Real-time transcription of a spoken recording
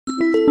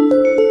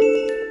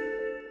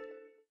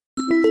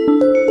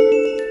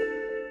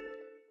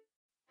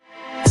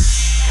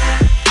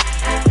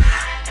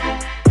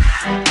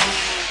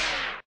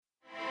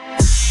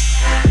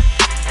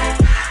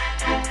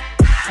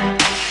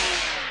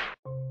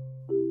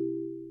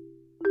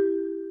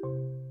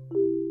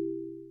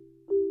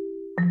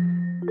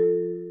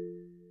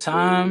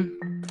Time,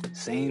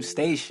 same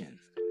station.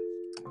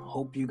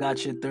 Hope you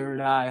got your third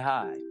eye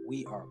high.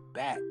 We are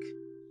back.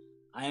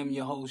 I am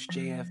your host,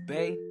 JF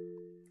Bay.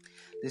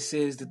 This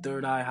is the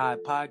Third Eye High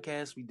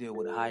podcast. We deal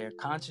with higher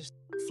consciousness,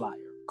 flyer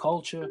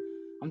culture.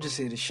 I'm just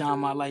here to shine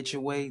my light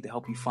your way to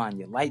help you find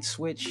your light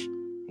switch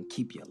and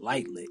keep your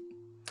light lit.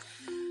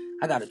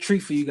 I got a treat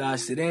for you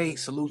guys today.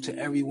 Salute to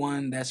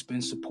everyone that's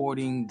been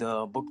supporting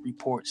the book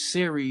report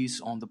series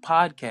on the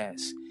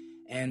podcast.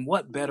 And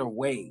what better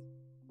way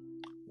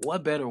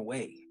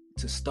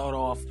to start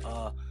off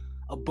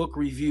a book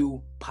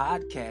review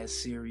podcast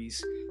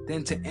series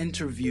than to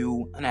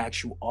interview an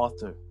actual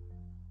author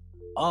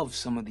of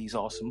some of these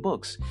awesome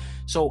books.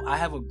 So I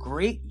have a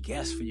great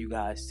guest for you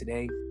guys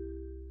today.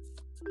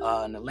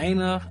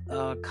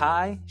 Nelaina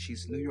Kai.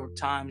 She's New York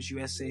Times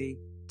USA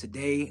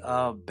Today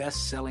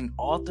best-selling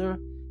author,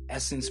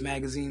 Essence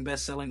Magazine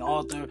best-selling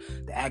author.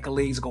 The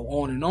accolades go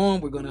on and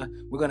on. We're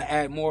gonna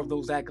add more of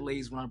those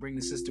accolades when I bring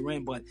the sister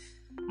in, but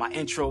my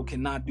intro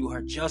cannot do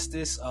her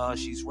justice.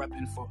 She's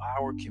repping for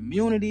our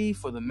community,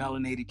 for the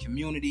melanated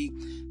community.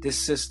 This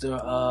sister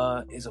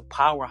is a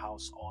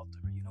powerhouse author.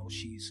 You know,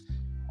 she's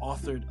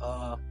authored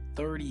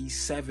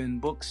 37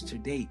 books to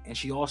date, and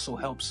she also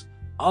helps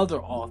other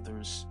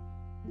authors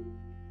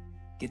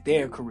get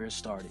their career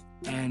started.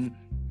 And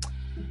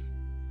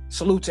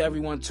salute to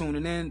everyone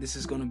tuning in. This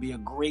is going to be a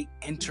great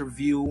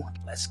interview.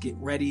 Let's get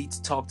ready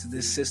to talk to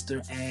this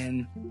sister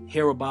and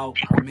hear about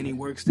her many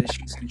works that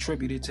she's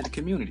contributed to the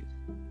community.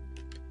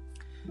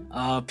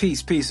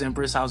 Peace,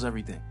 Empress. How's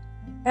everything?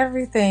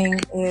 Everything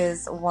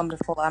is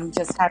wonderful. I'm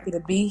just happy to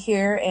be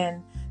here,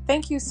 and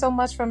thank you so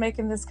much for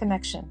making this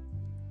connection.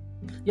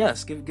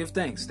 Yes, give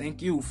thanks.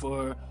 Thank you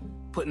for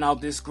putting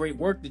out this great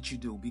work that you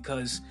do,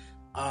 because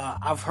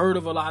I've heard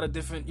of a lot of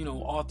different,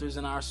 authors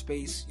in our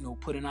space,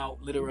 putting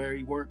out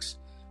literary works,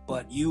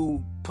 but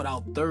you put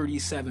out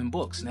 37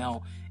 books.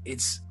 Now,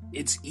 it's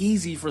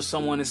easy for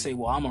someone to say,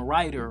 well, I'm a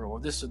writer or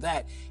this or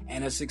that,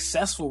 and a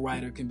successful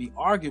writer can be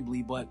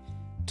arguably, but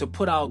to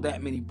put out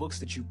that many books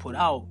that you put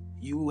out,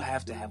 you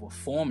have to have a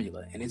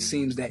formula. And it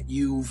seems that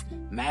you've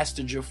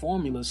mastered your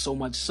formula so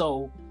much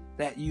so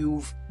that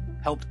you've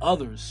helped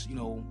others,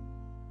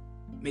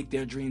 make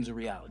their dreams a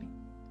reality.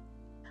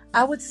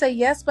 I would say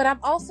yes, but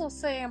I'm also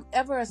saying I'm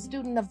ever a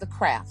student of the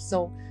craft.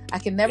 So I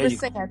can never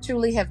say I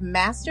truly have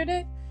mastered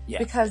it,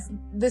 because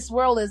this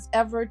world is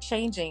ever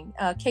changing.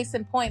 Case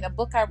in point, a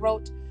book I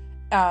wrote,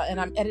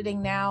 and I'm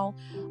editing now,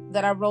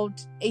 that I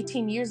wrote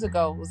 18 years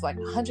ago was like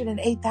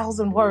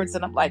 108,000 words.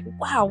 And I'm like,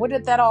 wow, where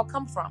did that all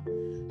come from?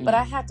 But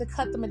I had to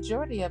cut the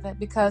majority of it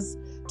because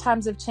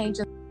times have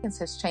changed and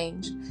has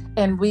changed.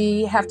 And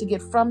we have to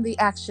get from the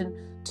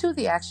action to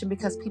the action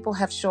because people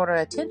have shorter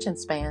attention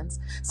spans.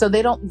 So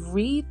they don't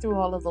read through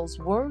all of those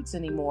words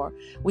anymore.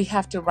 We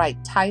have to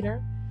write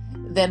tighter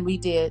than we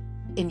did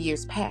in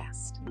years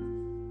past.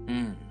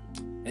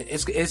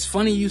 It's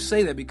funny you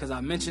say that, because I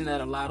mention that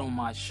a lot on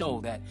my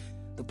show, that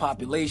the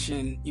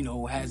population,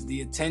 has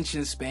the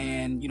attention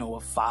span,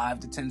 of 5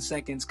 to 10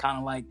 seconds, kind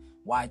of like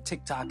why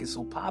TikTok is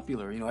so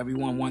popular.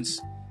 Everyone wants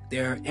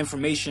their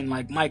information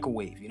like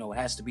microwave. It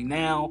has to be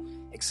now,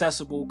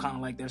 accessible, kind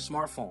of like their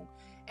smartphone.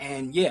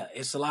 And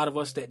it's a lot of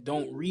us that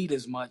don't read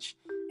as much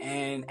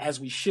and as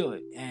we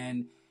should.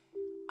 And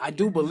I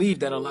do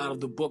believe that a lot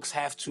of the books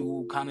have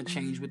to kind of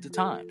change with the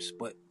times.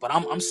 But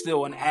I'm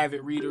still an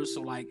avid reader,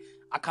 so like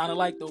I kind of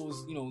like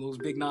those, those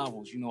big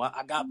novels.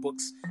 I got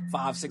books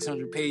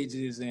 500-600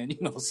 pages, and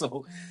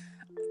so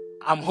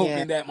I'm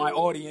hoping that my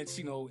audience,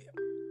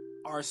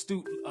 are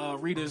astute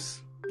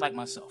readers like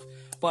myself.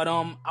 But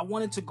I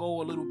wanted to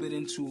go a little bit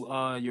into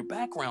your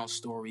background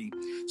story.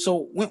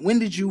 So when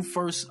did you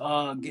first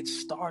get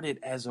started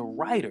as a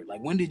writer?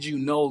 Like, when did you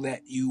know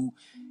that you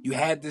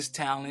had this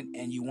talent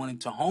and you wanted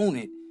to hone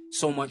it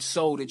so much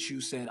so that you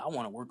said, I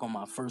want to work on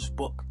my first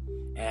book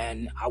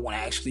and I want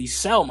to actually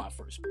sell my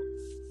first book?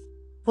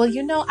 Well,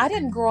 I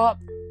didn't grow up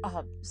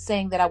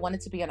saying that I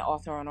wanted to be an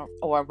author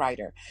or a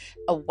writer.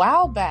 A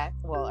while back,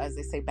 well, as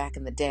they say back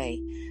in the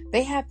day,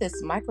 they had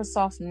this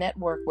Microsoft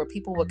network where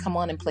people would come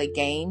on and play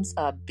games,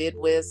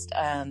 Bidwist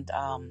and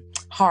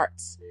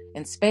Hearts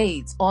and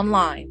Spades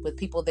online with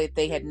people that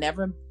they had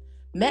never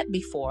met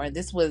before. And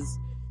this was,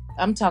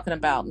 I'm talking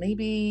about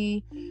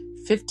maybe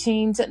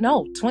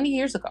 20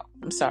 years ago.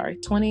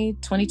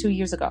 22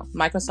 years ago,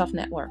 Microsoft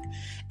Network.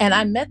 And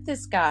I met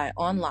this guy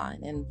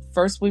online. And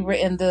first we were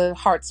in the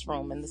Hearts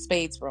room and the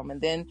Spades room.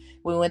 And then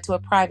we went to a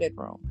private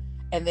room.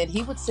 And then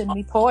he would send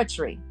me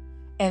poetry.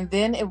 And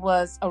then it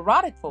was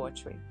erotic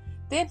poetry.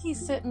 Then he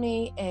sent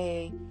me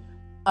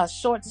a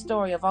short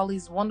story of all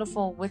these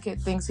wonderful, wicked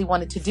things he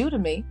wanted to do to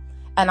me.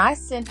 And I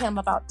sent him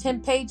about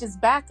 10 pages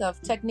back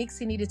of techniques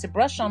he needed to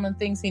brush on and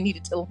things he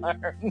needed to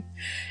learn.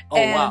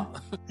 Wow.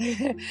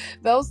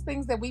 Those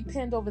things that we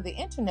pinned over the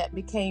internet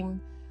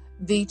became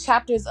the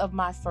chapters of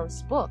my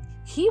first book.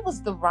 He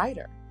was the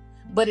writer,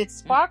 but it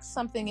sparked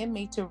something in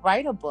me to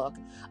write a book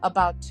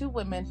about two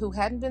women who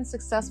hadn't been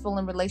successful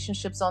in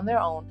relationships on their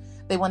own.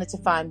 They wanted to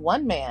find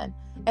one man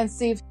and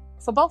see if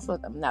for both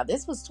of them. Now,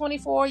 this was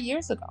 24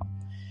 years ago.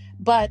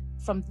 But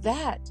from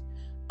that,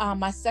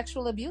 my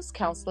sexual abuse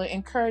counselor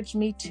encouraged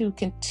me to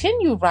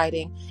continue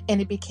writing, and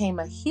it became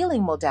a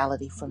healing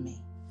modality for me.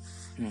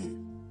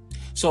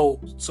 So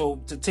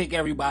to take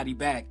everybody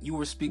back, you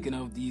were speaking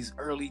of these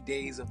early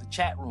days of the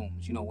chat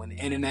rooms, when the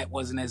internet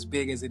wasn't as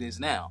big as it is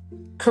now.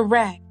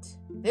 Correct.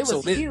 It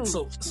was huge.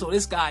 So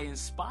this guy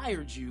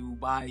inspired you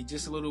by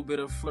just a little bit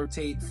of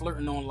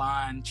flirting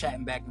online,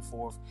 chatting back and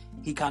forth.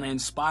 He kind of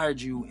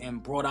inspired you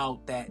and brought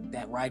out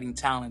that writing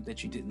talent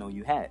that you didn't know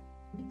you had.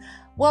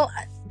 Well,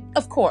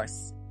 of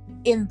course,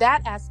 in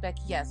that aspect,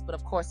 yes. But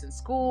of course, in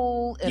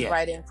school and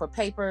writing for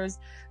papers,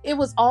 it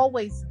was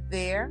always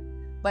there.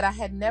 But I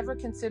had never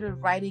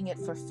considered writing it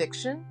for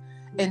fiction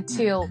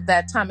until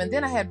that time. And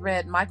then I had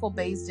read Michael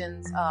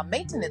Baisden's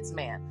Maintenance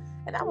Man.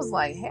 And I was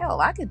like,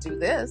 hell, I could do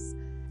this.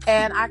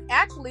 And I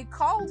actually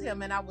called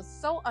him, and I was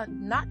so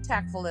not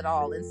tactful at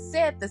all, and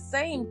said the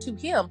same to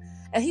him.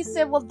 And he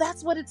said, well,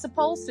 that's what it's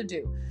supposed to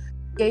do.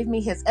 Gave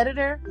me his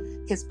editor,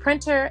 his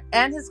printer,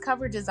 and his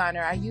cover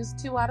designer. I used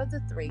 2 out of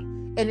the 3,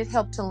 and it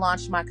helped to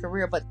launch my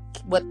career. But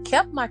what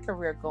kept my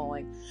career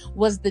going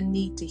was the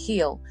need to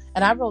heal.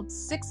 And I wrote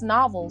 6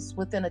 novels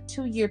within a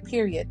 2-year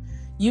period,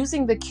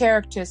 using the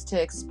characters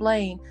to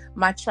explain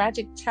my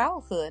tragic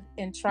childhood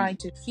and trying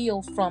to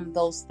heal from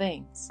those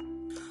things.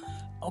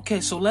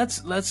 Okay, so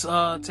let's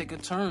take a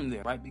turn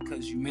there, right?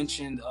 Because you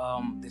mentioned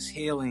this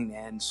healing,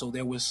 and so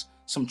there was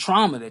some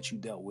trauma that you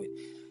dealt with.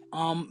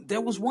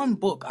 There was one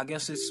book, I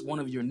guess it's one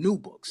of your new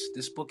books.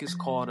 This book is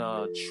called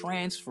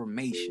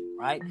Transformation,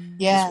 right?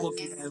 Yes.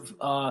 This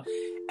book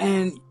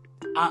and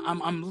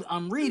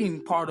I'm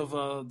reading part of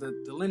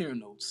the linear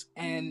notes,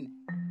 and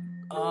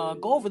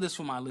go over this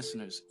for my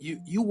listeners.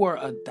 You were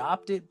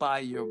adopted by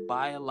your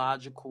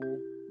biological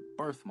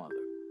birth mother.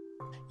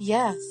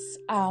 Yes.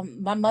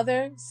 My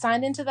mother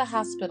signed into the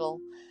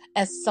hospital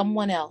as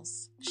someone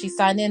else. She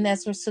signed in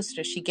as her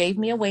sister. She gave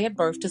me away at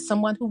birth to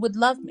someone who would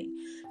love me,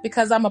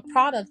 because I'm a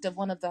product of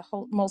one of the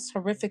most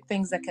horrific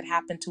things that could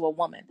happen to a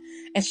woman.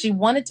 And she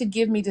wanted to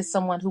give me to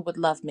someone who would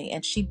love me.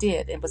 And she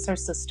did. It was her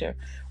sister,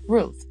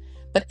 Ruth.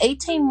 But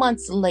 18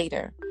 months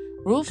later,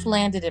 Ruth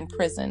landed in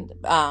prison.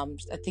 I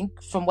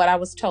think from what I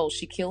was told,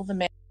 she killed the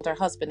man with her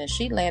husband, and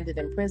she landed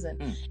in prison.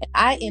 And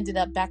I ended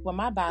up back where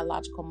my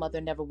biological mother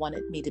never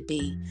wanted me to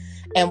be.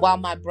 And while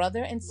my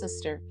brother and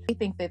sister, I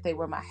think that they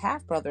were my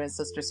half brother and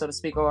sister, so to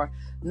speak, or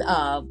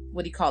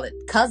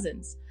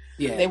cousins.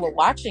 Yeah. They were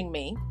watching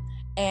me.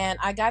 And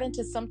I got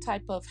into some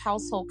type of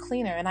household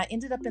cleaner, and I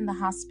ended up in the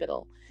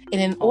hospital.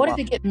 And in order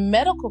to get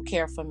medical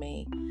care for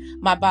me,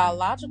 my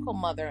biological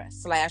mother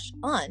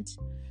 / aunt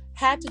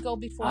had to go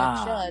before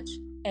a judge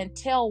and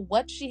tell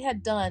what she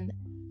had done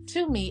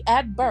to me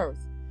at birth.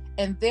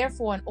 And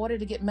therefore, in order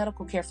to get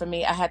medical care for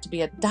me, I had to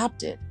be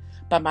adopted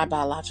by my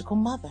biological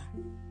mother.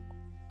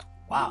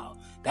 Wow.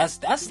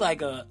 That's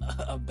like a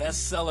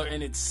bestseller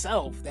in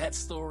itself. That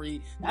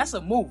story, that's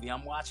a movie.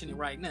 I'm watching it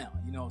right now.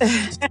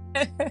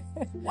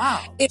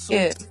 Wow. It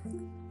is.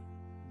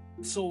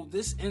 So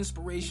this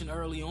inspiration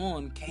early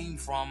on came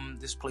from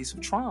this place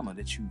of trauma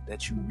that you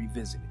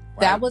revisited. Right?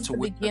 That was the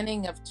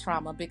beginning of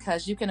trauma,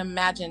 because you can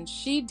imagine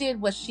she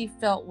did what she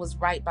felt was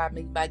right by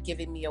me by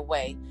giving me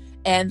away.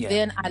 And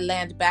then I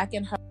land back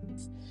in her.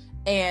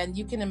 And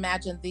you can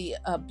imagine the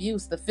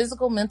abuse, the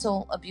physical,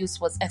 mental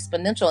abuse was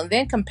exponential. And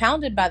then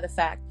compounded by the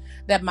fact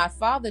that my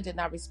father did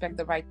not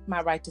respect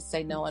my right to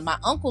say no. And my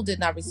uncle did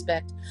not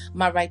respect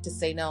my right to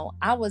say no.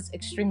 I was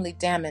extremely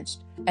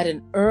damaged at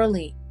an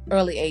early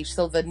age.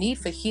 So the need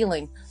for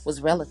healing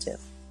was relative.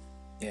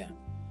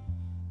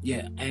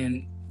 Yeah.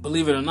 And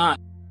believe it or not,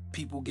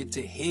 people get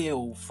to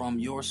heal from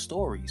your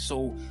story.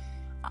 So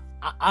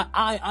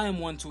I am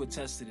one to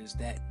attest to this,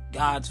 that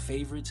God's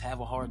favorites have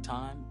a hard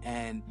time,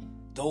 and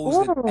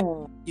those that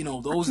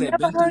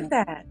never heard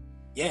that.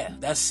 Yeah,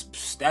 that's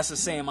a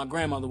saying my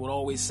grandmother would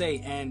always say.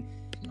 And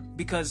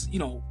because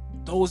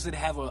those that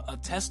have a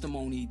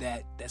testimony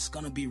that's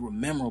gonna be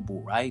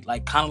memorable, right?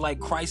 Like kind of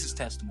like Christ's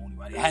testimony,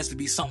 right? It has to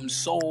be something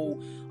so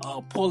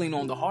pulling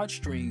on the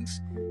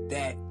heartstrings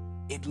that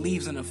it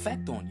leaves an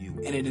effect on you,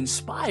 and it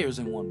inspires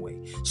in one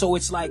way. So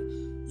it's like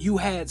you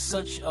had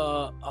such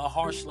a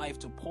harsh life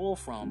to pull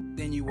from,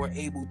 then you were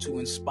able to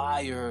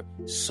inspire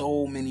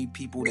so many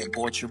people that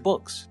bought your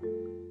books.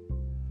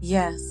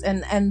 Yes,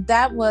 and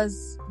that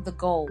was the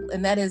goal,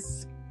 and that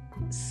is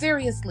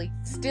seriously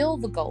still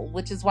the goal,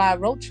 which is why I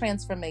wrote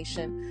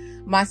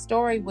Transformation. My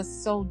story was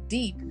so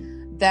deep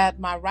that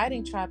my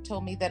writing tribe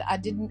told me that I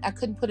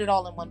couldn't put it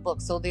all in one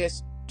book. So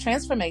there's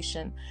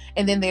Transformation,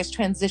 and then there's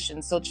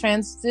Transitions. So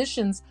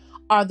transitions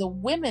are the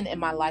women in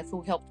my life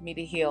who helped me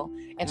to heal,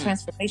 and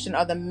Transformation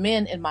are the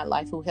men in my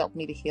life who helped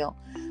me to heal.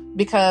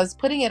 Because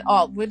putting it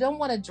all, we don't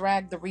want to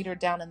drag the reader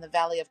down in the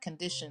valley of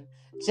condition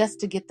just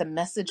to get the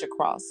message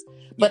across.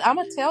 But I'm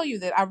going to tell you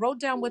that I wrote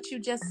down what you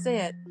just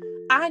said.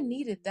 I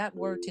needed that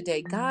word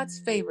today. God's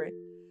favorite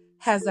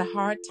has a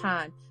hard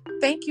time.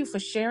 Thank you for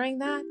sharing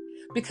that,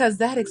 because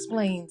that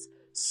explains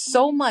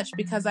so much,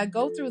 because I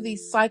go through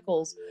these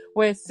cycles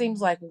where it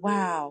seems like,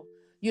 wow,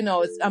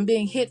 I'm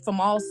being hit from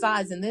all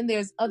sides. And then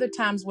there's other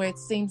times where it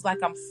seems like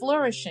I'm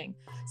flourishing.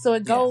 So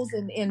it Yeah. goes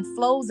in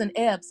flows and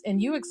ebbs.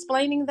 And you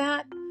explaining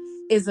that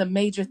is a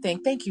major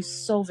thing. Thank you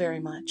so very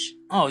much.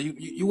 Oh,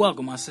 you're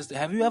welcome, my sister.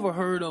 Have you ever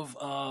heard of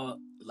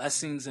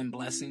lessons and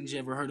blessings? You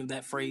ever heard of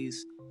that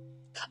phrase?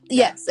 That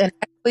Yes. And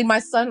actually, my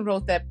son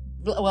wrote that,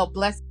 well,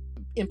 Blessed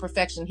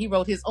Imperfection. He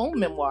wrote his own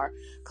memoir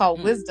called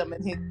mm, Wisdom.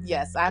 And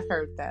yes, I've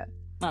heard that.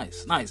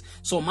 nice, nice.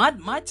 So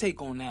my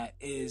take on that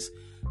is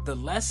the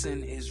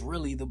lesson is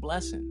really the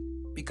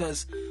blessing,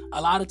 because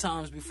a lot of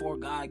times before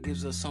God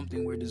gives us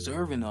something we're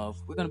deserving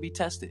of, we're gonna be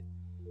tested,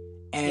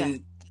 Yes.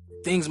 and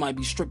things might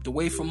be stripped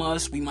away from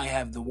us. We might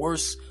have the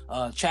worst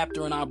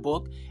chapter in our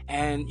book,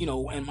 and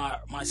in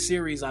my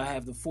series, I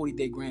have the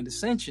 40-day Grand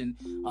Ascension.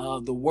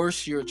 The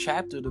worse your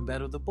chapter, the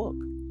better the book.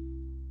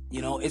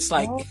 It's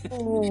like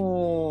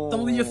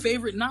some of your Oh.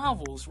 favorite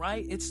novels,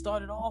 right? It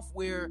started off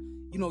where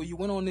you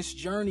went on this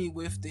journey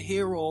with the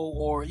hero,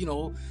 or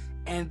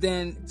and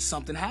then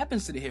something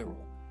happens to the hero,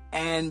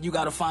 and you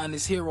got to find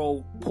this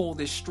hero, pull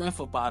this strength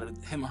up out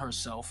of him or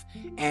herself,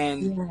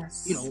 and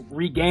Yes.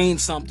 regain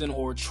something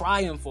or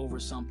triumph over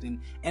something.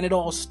 And it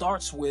all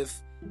starts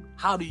with,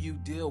 how do you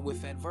deal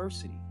with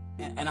adversity?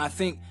 And I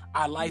think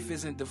our life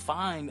isn't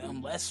defined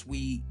unless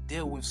we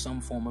deal with some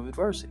form of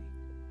adversity.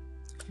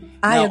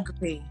 I Now,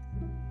 agree.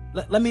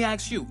 let me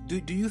ask you: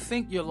 Do you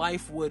think your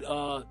life would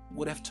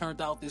have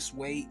turned out this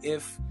way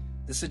if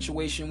the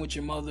situation with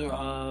your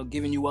mother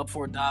giving you up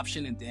for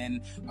adoption, and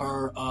then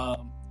her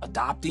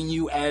adopting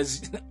you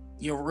as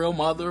your real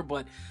mother?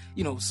 But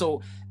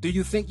so do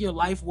you think your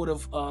life would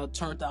have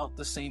turned out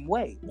the same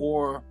way,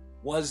 or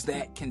was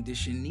that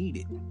condition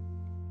needed?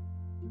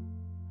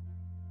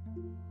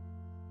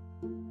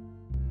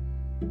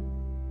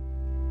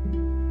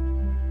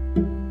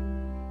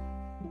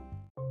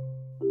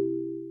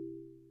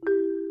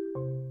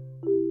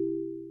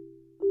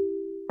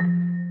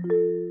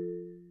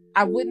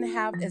 I wouldn't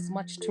have as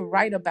much to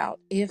write about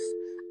if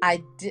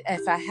I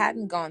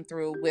hadn't gone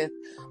through with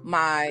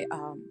my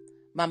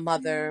my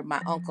mother,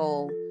 my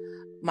uncle,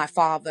 my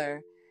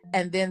father,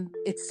 and then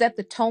it set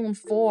the tone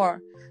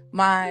for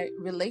my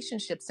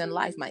relationships in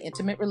life, my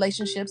intimate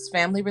relationships,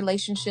 family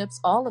relationships,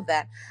 all of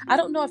that. I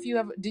don't know if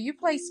do you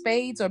play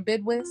spades or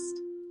bid whist?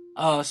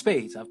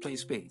 Spades. I've played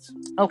spades.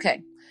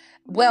 Okay.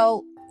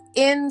 Well,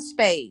 in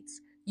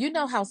spades, you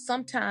know how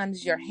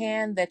sometimes your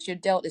hand that you're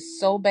dealt is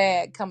so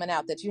bad coming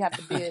out that you have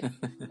to bid,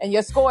 and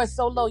your score is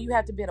so low, you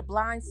have to bid a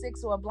blind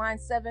 6 or a blind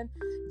 7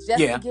 just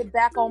to Yeah, get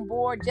back on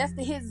board, just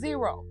to hit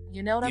 0.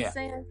 You know what I'm yeah.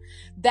 saying?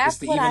 It's That's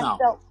to what even I out.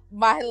 felt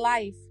my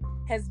life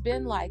has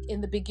been like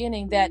in the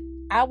beginning, that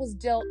I was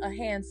dealt a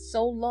hand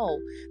so low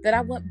that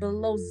I went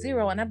below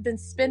 0, and I've been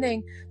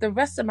spending the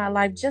rest of my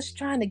life just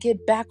trying to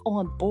get back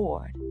on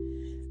board.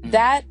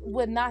 That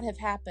would not have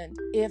happened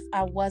if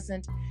I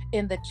wasn't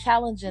in the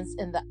challenges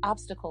and the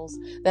obstacles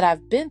that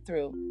I've been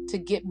through to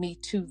get me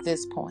to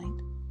this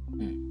point.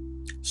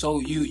 So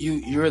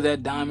you're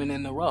that diamond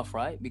in the rough,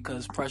 right?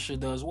 Because pressure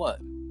does what?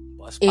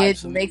 Bust It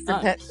pipes and make makes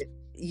diamonds.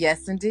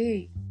 yes,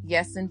 indeed.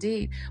 Yes,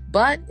 indeed.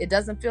 But it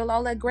doesn't feel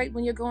all that great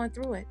when you're going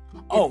through it.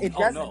 It Oh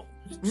doesn't. no.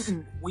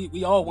 Mm-mm.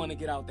 We all want to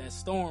get out that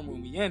storm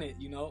when we in it,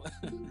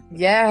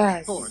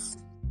 Of course.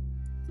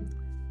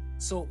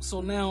 Yes.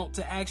 So now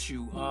to ask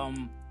you,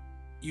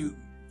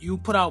 you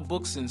put out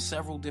books in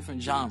several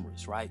different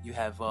genres, right? You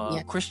have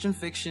Yeah. Christian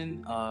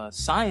fiction,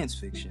 science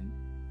fiction,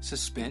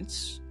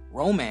 suspense,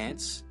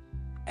 romance,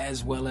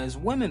 as well as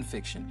women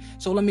fiction.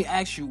 So let me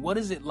ask you, what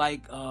is it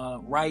like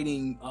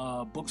writing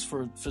books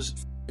for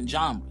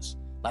genres?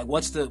 Like,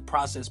 what's the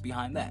process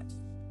behind that?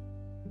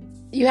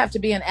 You have to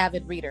be an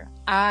avid reader.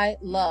 I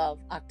love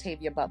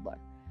Octavia Butler.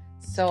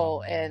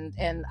 So, and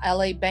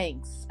L.A.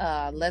 Banks,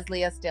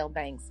 Leslie Estelle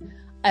Banks,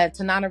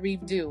 Tanana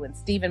Reeve Dew, and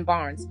Stephen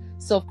Barnes.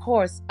 So, of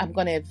course, I'm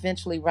going to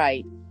eventually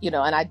write, and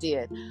I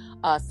did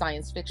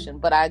science fiction,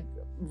 but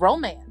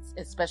romance,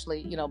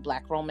 especially,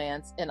 Black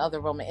romance and other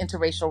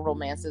interracial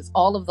romances,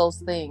 all of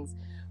those things.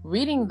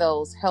 Reading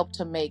those help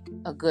to make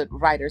a good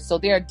writer. So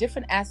there are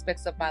different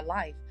aspects of my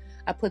life.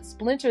 I put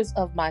splinters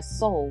of my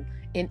soul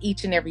in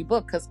each and every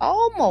book, because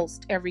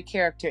almost every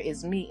character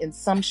is me in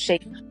some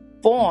shape,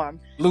 form.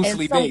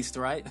 Loosely based,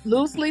 right?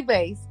 Loosely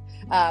based,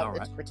 All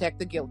right. to protect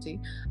the guilty.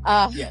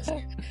 Yes.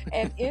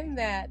 And in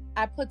that,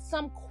 I put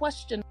some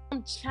question,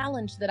 some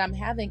challenge that I'm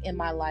having in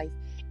my life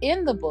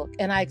in the book,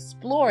 and I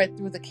explore it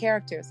through the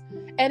characters.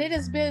 And it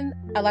has been,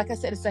 like I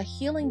said, it's a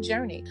healing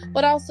journey.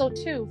 But also,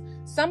 too,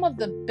 some of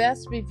the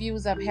best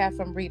reviews I've had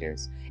from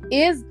readers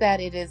is that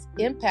it has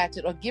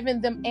impacted or given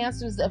them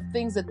answers of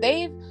things that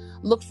they've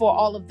looked for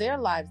all of their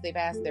lives. They've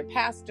asked their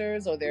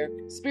pastors or their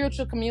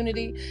spiritual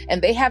community,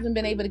 and they haven't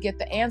been able to get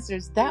the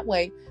answers that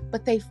way,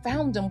 but they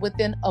found them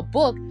within a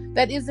book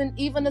that isn't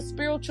even a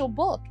spiritual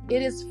book.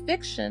 It is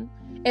fiction,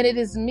 and it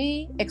is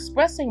me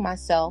expressing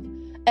myself,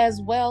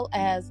 as well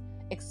as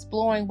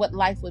exploring what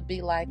life would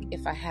be like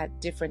if I had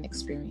different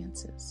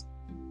experiences.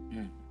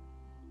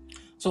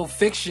 So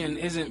fiction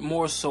isn't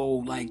more so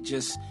like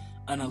just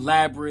an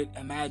elaborate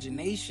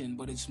imagination,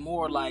 but it's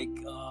more like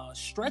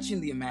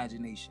stretching the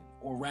imagination,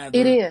 or It rather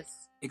is.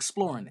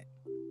 exploring it.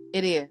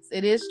 It is.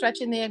 It is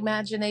stretching the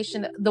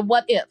imagination, the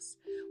what ifs.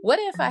 What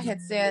if I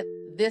had said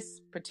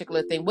this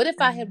particular thing? What if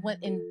I had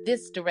went in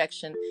this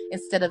direction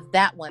instead of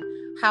that one?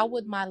 How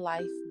would my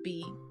life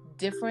be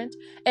different?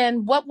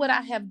 And what would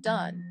I have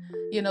done?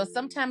 You know,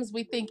 sometimes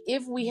we think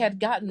if we had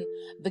gotten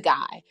the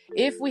guy,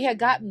 if we had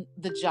gotten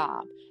the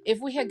job, if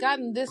we had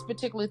gotten this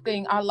particular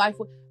thing, our life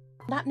would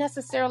not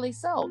necessarily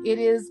so. It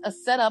is a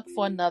setup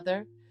for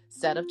another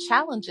set of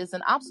challenges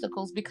and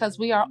obstacles because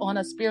we are on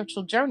a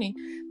spiritual journey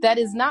that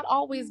is not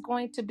always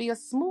going to be a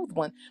smooth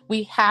one.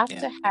 We have Yeah.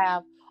 to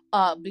have,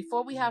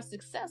 before we have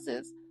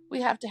successes,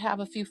 we have to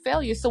have a few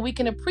failures so we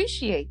can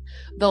appreciate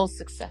those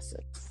successes.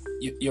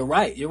 You're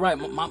right. You're right.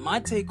 My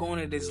take on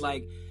it is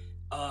like,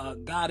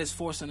 God is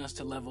forcing us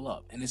to level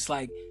up, and it's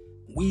like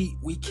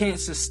we can't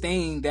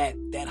sustain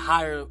that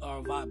higher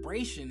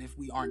vibration if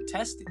we aren't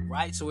tested,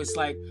 right? So it's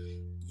like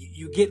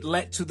you get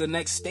let to the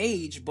next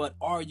stage, but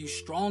are you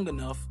strong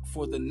enough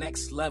for the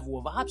next level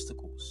of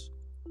obstacles?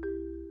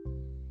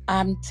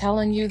 I'm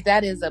telling you,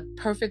 that is a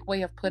perfect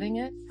way of putting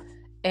it.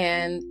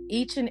 And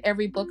each and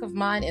every book of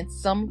mine, in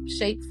some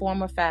shape,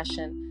 form, or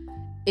fashion,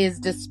 is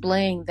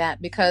displaying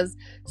that, because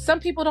some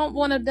people don't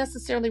want to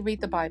necessarily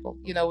read the Bible.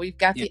 You know, we've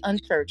got the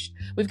unchurched.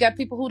 We've got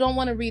people who don't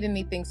want to read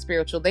anything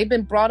spiritual. They've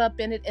been brought up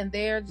in it and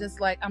they're just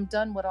like, I'm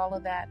done with all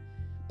of that.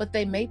 But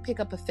they may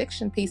pick up a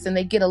fiction piece and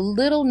they get a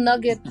little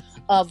nugget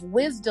of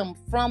wisdom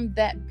from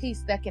that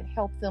piece that can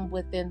help them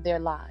within their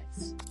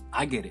lives.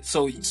 I get it.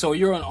 So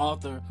you're an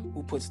author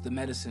who puts the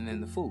medicine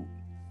in the food.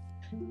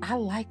 I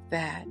like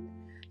that.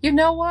 You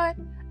know what?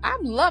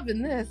 I'm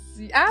loving this.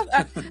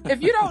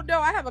 If you don't know,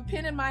 I have a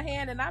pen in my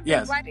hand and I've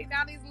been writing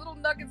down these little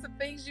nuggets of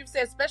things you've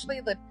said,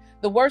 especially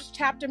the worst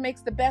chapter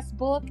makes the best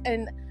book.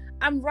 And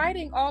I'm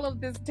writing all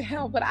of this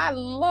down, but I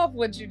love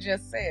what you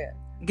just said.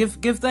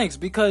 Give thanks,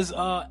 because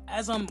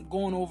as I'm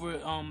going over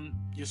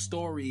your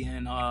story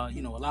and a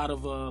lot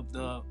of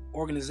the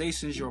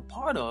organizations you're a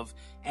part of,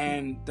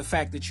 and the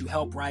fact that you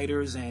help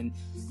writers and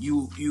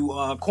you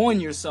coin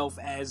yourself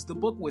as the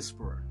book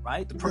whisperer,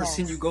 right? The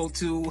person you go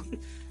to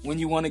when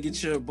you want to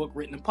get your book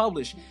written and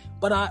published.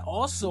 But I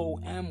also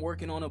am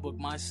working on a book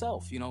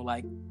myself. You know,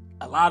 like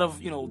a lot of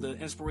the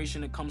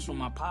inspiration that comes from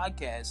my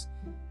podcast.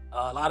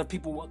 A lot of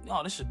people,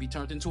 this should be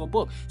turned into a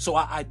book. So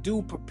I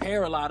do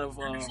prepare a lot of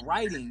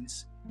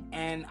writings.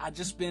 And I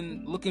just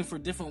been looking for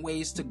different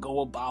ways to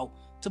go about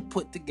to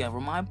put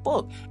together my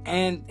book.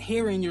 And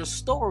hearing your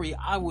story,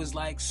 I was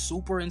like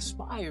super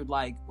inspired.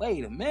 Like,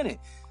 wait a minute,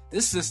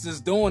 this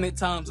sister's doing it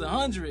times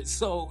 100.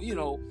 So,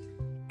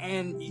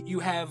 and you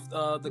have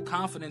the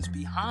confidence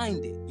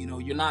behind it.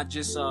 You're not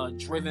just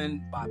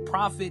driven by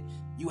profit.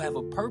 You have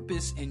a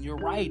purpose in your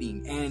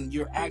writing, and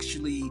you're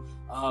actually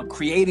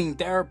creating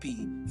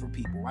therapy for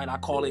people, right? I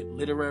call it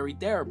literary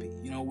therapy,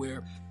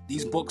 where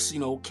these books,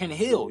 can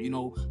heal.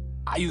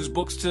 I use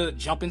books to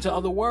jump into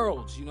other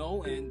worlds,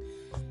 and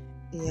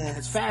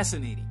it's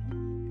fascinating.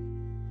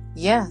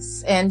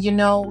 Yes. And,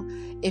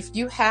 if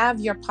you have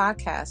your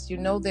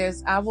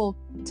podcast, I will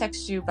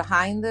text you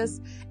behind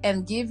this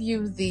and give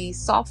you the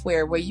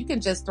software where you can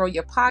just throw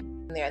your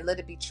podcast in there and let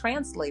it be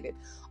translated.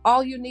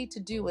 All you need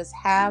to do is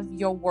have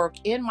your work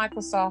in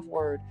Microsoft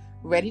Word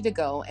ready to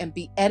go and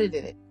be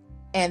edited.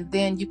 And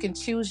then you can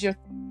choose your...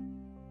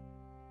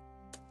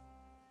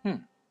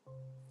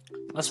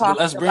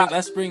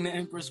 Let's bring the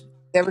Empress.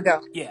 There we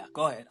go. Yeah,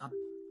 go ahead.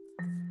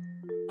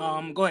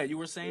 Go ahead. You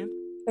were saying?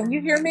 Can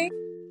you hear me?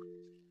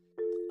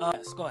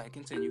 Yes, go ahead.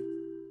 Continue.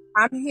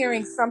 I'm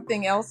hearing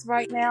something else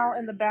right now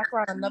in the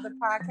background, another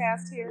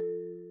podcast here.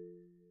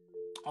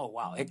 Oh,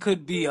 wow. It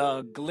could be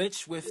a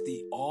glitch with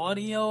the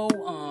audio.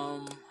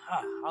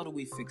 How do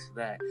we fix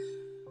that?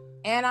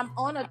 And I'm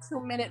on a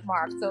 2-minute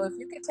mark. So if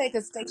you could take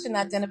a station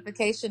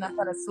identification, I'm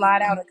going to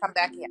slide out and come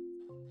back in.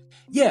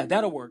 Yeah,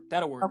 that'll work.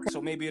 Okay.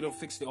 So maybe it'll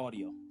fix the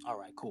audio. All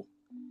right, cool.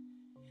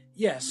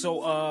 Yeah,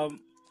 so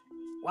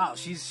wow,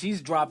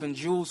 she's dropping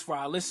jewels for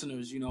our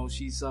listeners.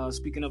 She's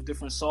speaking of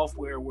different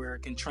software where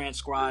it can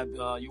transcribe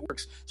your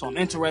works. So I'm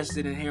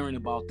interested in hearing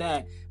about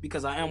that,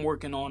 because I am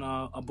working on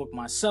a book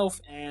myself.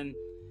 And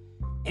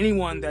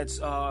anyone that's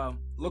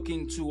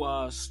looking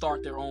to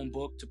start their own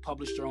book, to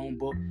publish their own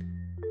book,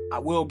 I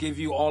will give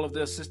you all of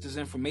the sister's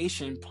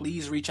information.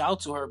 Please reach out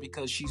to her,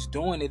 because she's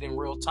doing it in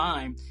real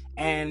time,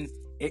 and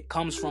it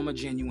comes from a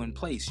genuine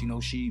place.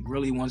 She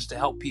really wants to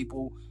help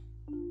people,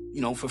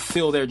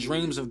 fulfill their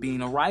dreams of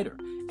being a writer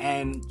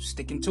and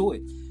sticking to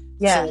it.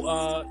 Yeah.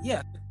 So,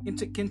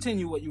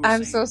 continue what you were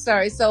saying. I'm so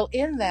sorry. So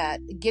in that,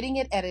 getting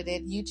it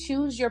edited, you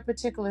choose your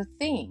particular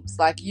themes.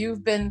 Like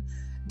you've been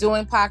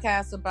doing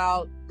podcasts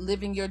about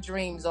living your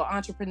dreams or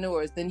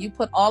entrepreneurs. Then you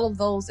put all of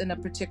those in a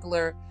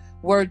particular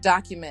Word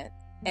document,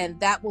 and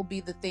that will be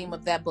the theme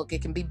of that book.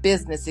 It can be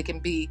business. It can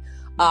be,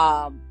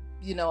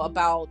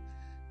 about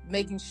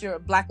making sure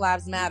Black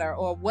Lives Matter,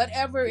 or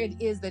whatever it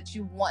is that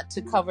you want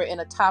to cover in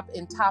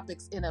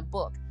topics in a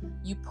book.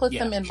 You put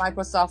them in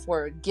Microsoft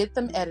Word, get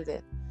them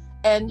edited,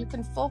 and you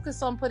can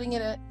focus on putting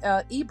in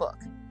an ebook.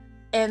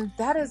 And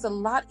that is a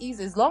lot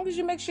easier, as long as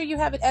you make sure you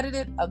have it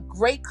edited, a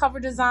great cover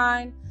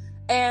design,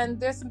 And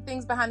there's some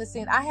things behind the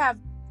scenes. I have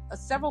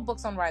several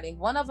books on writing.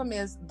 One of them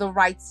is The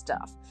Right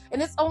Stuff,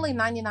 and it's only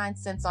 99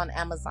 cents on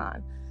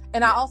Amazon.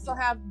 And I also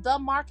have The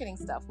Marketing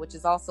Stuff, which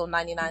is also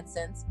 99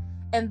 cents.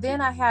 And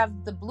then I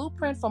have the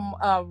Blueprint from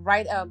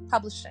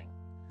Publishing.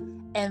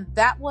 And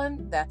that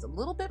one, that's a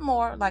little bit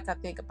more, like I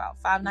think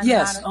about $5.99.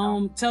 Yes.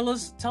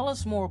 Tell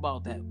us more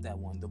about that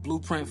one, the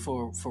Blueprint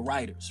for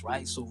writers,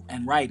 right? So,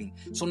 and writing.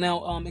 So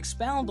now,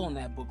 expound on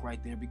that book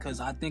right there, because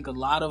I think a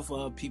lot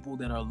of people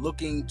that are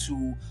looking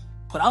to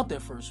put out their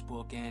first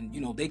book, and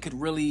they could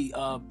really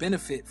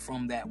benefit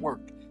from that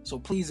work. So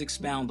please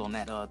expound on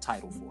that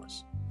title for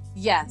us.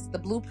 Yes, the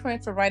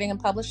Blueprint for Writing and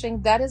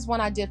Publishing. That is one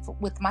I did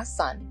with my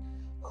son,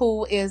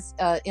 who is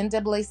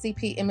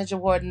NAACP Image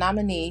Award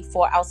nominee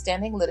for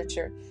Outstanding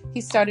Literature.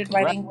 He started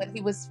writing when he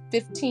was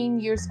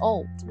 15 years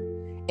old.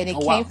 And it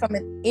came from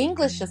an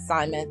English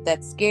assignment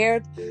that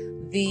scared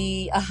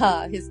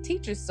his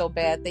teachers so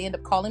bad, they ended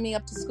up calling me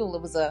up to school.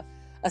 It was a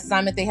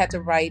assignment they had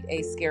to write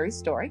a scary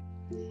story.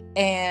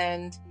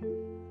 And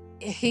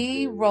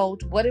he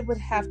wrote what it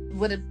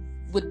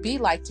would be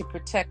like to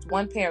protect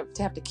one parent,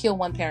 to have to kill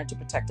one parent to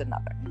protect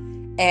another.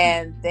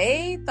 And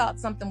they thought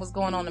something was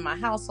going on in my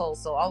household.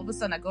 So all of a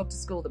sudden I go up to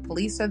school, the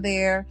police are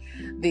there,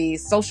 the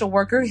social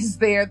worker is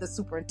there, the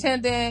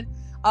superintendent,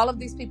 all of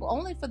these people,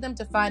 only for them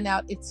to find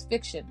out it's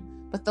fiction.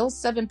 But those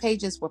 7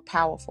 pages were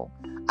powerful.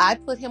 I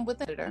put him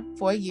with an editor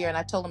for a year, and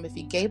I told him if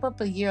he gave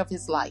up a year of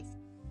his life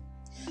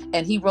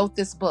and he wrote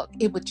this book,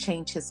 it would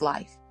change his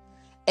life.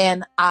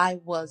 And I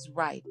was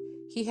right.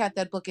 He had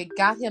that book. It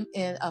got him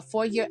in a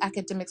 4-year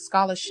academic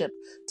scholarship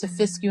to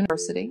Fisk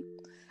University.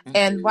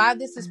 And why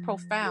this is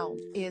profound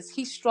is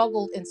he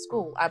struggled in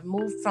school. I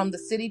moved from the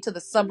city to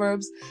the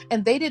suburbs,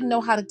 and they didn't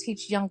know how to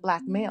teach young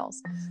Black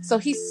males. So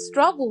he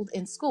struggled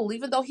in school,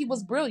 even though he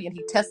was brilliant.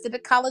 He tested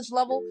at college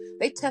level.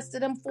 They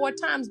tested him 4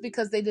 times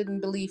because they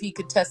didn't believe he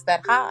could test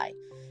that high.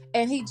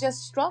 And he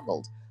just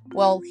struggled.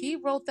 Well, he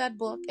wrote that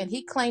book, and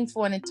he claimed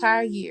for an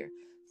entire year,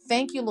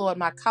 "Thank you, Lord,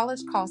 my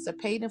college costs are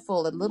paid in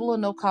full at little or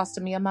no cost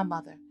to me and my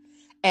mother."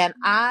 And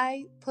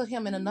I put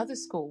him in another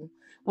school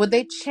where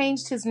they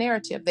changed his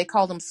narrative. They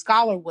called him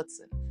Scholar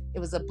Woodson. It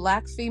was a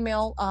Black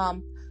female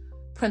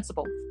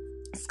principal.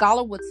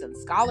 Scholar Woodson,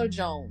 Scholar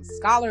Jones,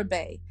 Scholar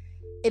Bay.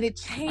 And it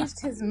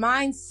changed his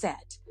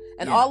mindset.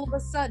 And all of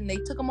a sudden, they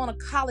took him on a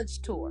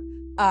college tour,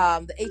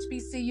 the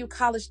HBCU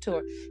college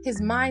tour.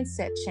 His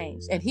mindset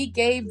changed. And he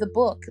gave the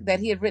book that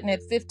he had written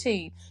at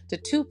 15 to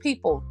 2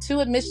 people, 2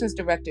 admissions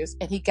directors,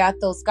 and he got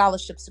those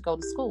scholarships to go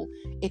to school.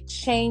 It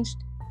changed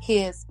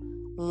his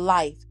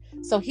life.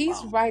 So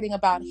he's writing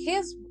about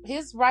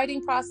his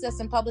writing process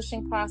and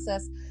publishing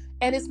process.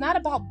 And it's not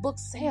about book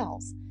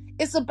sales.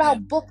 It's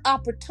about book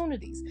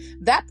opportunities.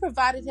 That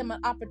provided him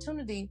an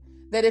opportunity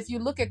that if you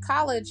look at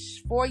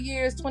college, 4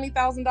 years,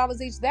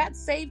 $20,000 each, that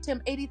saved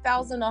him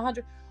 $80,000,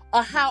 $100,000,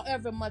 or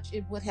however much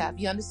it would have.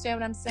 You understand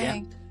what I'm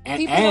saying? Yeah.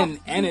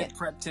 And it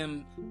prepped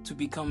him to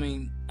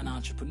becoming an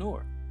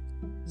entrepreneur.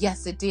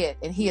 Yes, it did.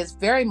 And he is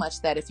very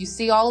much that. If you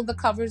see all of the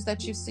covers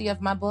that you see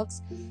of my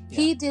books,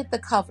 he did the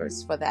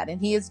covers for that. And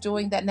he is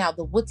doing that now,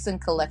 the Woodson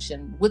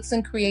Collection,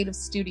 Woodson Creative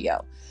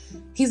Studio.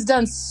 He's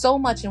done so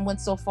much and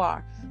went so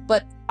far.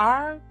 But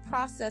our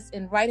process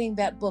in writing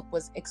that book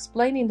was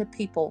explaining to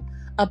people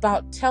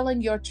about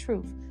telling your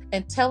truth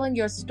and telling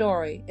your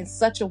story in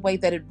such a way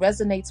that it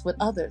resonates with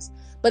others.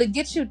 But it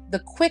gets you the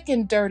quick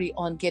and dirty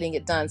on getting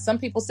it done. Some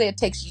people say it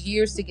takes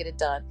years to get it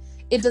done.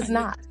 It does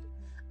not.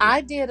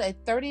 I did a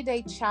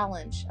 30-day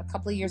challenge a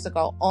couple of years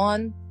ago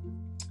on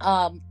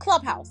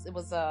Clubhouse. It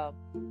was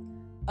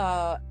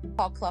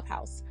called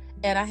Clubhouse.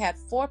 And I had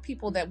 4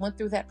 people that went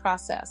through that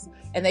process.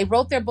 And they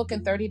wrote their book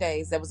in 30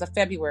 days. That was a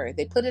February.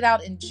 They put it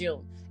out in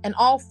June. And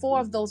all 4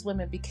 of those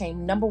women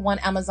became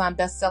 #1 Amazon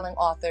best-selling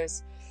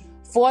authors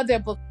for their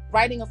book,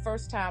 Writing a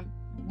First Time.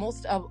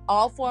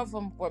 All 4 of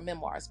them were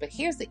memoirs. But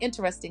here's the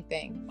interesting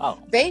thing.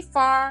 They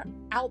far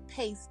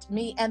outpaced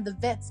me and the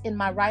vets in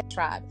my writing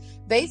tribe.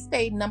 They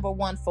stayed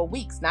 #1 for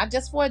weeks, not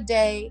just for a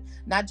day,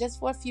 not just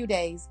for a few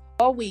days,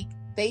 or a week.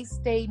 They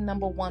stayed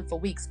 #1 for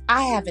weeks.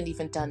 I haven't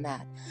even done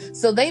that.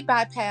 So they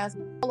bypassed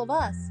all of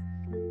us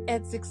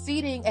at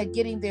succeeding at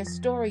getting their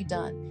story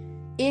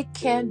done. It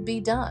can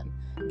be done.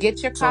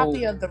 Get your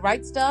copy of The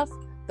Right Stuff,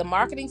 The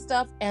Marketing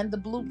Stuff, and the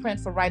Blueprint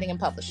for Writing and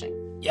Publishing.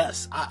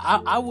 Yes,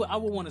 I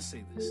would want to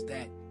say this,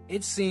 that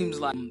it seems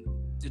like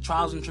the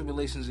trials and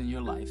tribulations in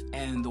your life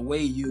and the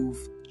way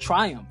you've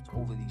triumphed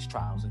over these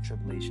trials and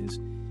tribulations,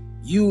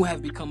 you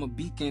have become a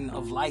beacon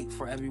of light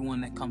for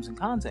everyone that comes in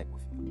contact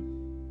with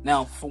you.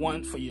 Now,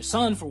 for your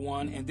son, for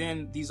one, and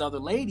then these other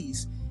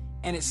ladies,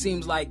 and it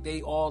seems like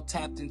they all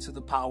tapped into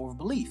the power of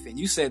belief. And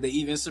you said they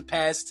even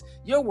surpassed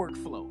your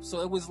workflow.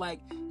 So it was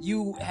like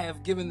you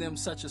have given them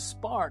such a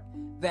spark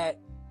that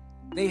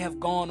they have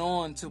gone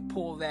on to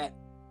pull that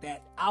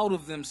out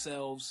of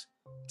themselves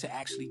to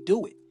actually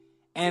do it.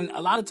 And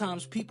a lot of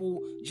times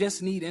people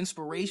just need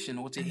inspiration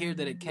or to hear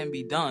that it can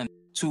be done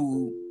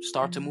to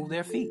start to move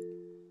their feet.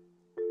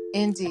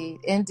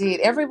 Indeed,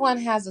 indeed. Everyone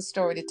has a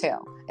story to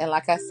tell. And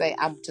like I say,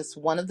 I'm just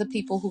one of the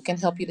people who can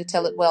help you to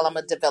tell it well. I'm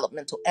a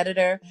developmental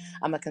editor.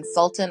 I'm a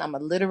consultant. I'm a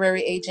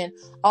literary agent,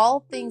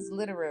 all things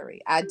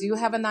literary. I do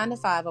have a 9 to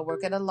 5. I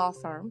work at a law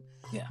firm,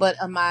 Yeah. but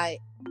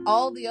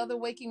all the other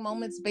waking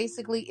moments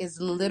basically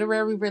is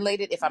literary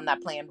related. If I'm not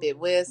playing bid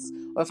whist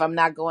or if I'm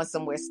not going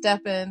somewhere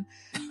stepping,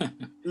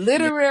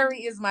 literary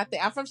is my thing.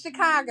 I'm from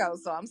Chicago,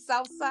 so I'm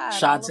South Side, all up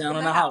Shot-town in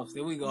in the the house. house.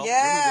 There we go.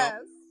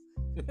 Yes.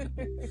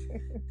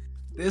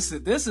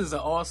 This is an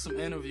awesome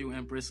interview,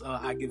 Empress.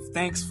 I give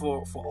thanks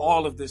for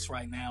all of this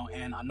right now,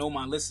 and I know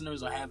my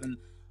listeners are having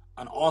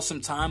an awesome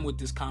time with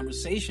this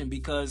conversation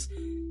because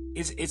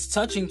it's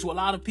touching to a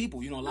lot of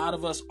people. A lot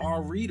of us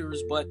are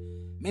readers, but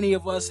many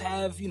of us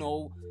have,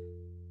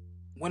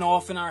 went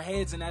off in our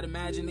heads in that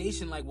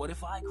imagination, like, what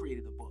if I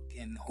created a book,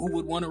 and who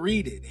would want to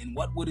read it, and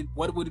what would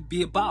it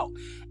be about?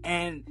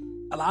 And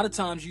a lot of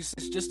times,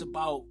 it's just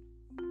about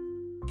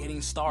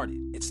getting started.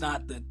 It's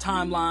not the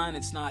timeline.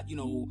 It's not,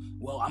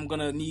 well, I'm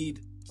gonna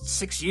need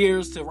 6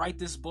 years to write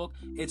this book.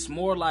 It's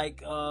more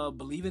like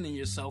believing in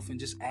yourself and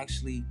just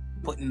actually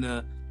putting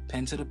the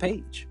pen to the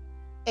page.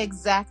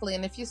 Exactly.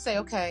 And if you say,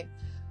 okay,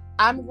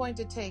 I'm going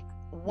to take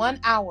 1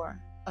 hour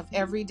of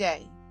every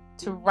day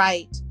to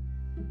write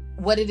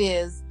what it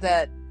is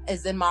that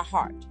is in my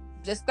heart,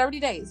 just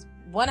 30 days,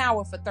 1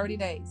 hour for 30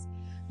 days,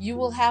 you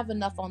will have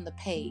enough on the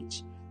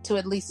page to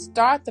at least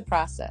start the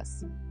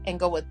process and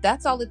go with.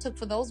 That's all it took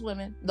for those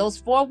women, those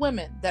 4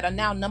 women that are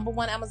now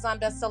 #1 Amazon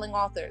best-selling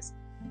authors.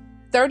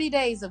 30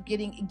 days of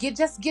getting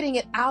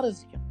it out of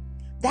you.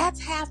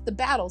 That's half the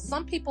battle.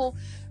 Some people,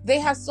 they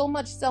have so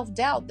much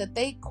self-doubt that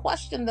they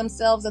question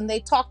themselves and they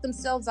talk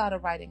themselves out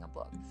of writing a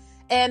book.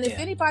 And if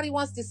anybody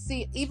wants to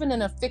see, even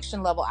in a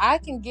fiction level, I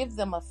can give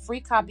them a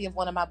free copy of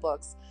one of my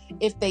books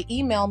if they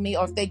email me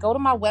or if they go to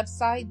my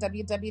website,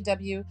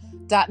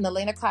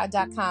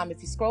 www.nelenakai.com.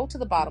 If you scroll to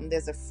the bottom,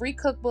 there's a free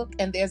cookbook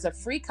and there's a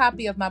free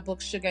copy of my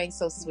book, Sugar Ain't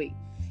So Sweet.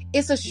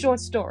 It's a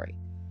short story.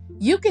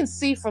 You can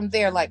see from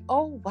there, like,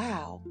 oh,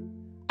 wow,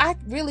 I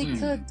really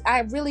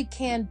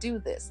can do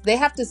this. They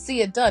have to see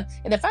it done.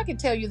 And if I can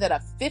tell you that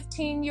a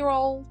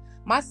 15-year-old,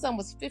 my son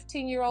was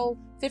 15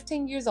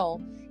 years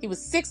old. He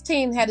was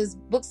 16, had his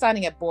book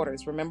signing at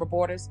Borders. Remember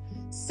Borders?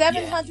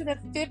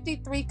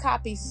 753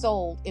 copies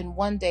sold in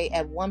one day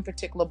at one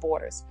particular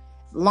Borders.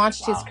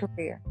 Launched his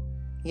career.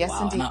 Yes,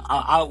 indeed.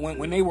 And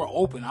when they were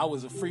open, I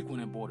was a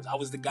frequent at Borders. I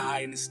was the guy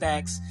in the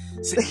stacks,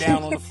 sitting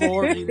down on the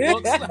floor reading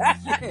books. Yes,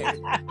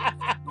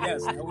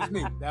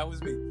 that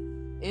was me.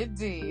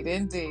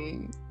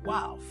 Indeed.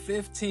 Wow,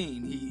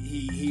 15.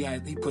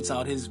 He puts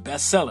out his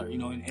bestseller,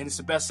 and it's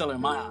a bestseller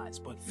in my eyes.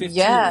 But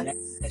 15,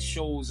 that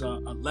shows a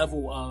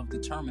level of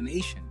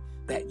determination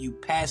that you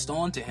passed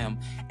on to him,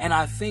 and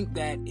I think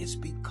that it's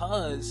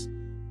because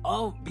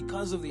of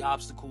the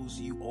obstacles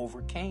you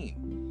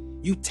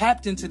overcame. You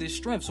tapped into this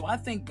strength. So I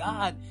think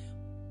God,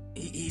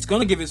 He's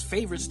going to give His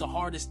favorites the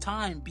hardest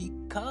time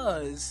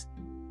because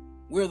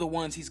we're the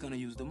ones He's going to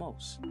use the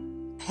most.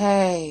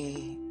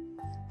 Hey.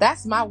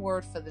 That's my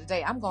word for the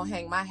day. I'm going to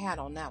hang my hat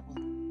on that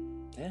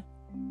one. Yeah.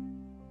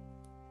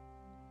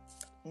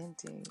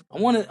 Indeed. I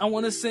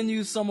want to send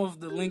you some of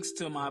the links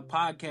to my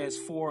podcast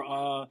for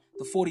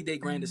the 40-day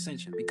Grand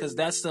Ascension, because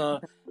that's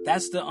the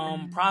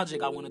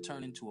project I want to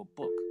turn into a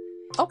book.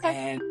 Okay.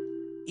 And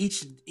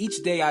each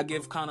day I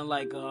give kind of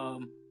like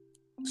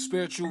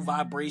spiritual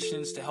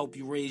vibrations to help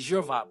you raise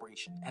your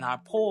vibration, and I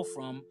pull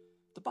from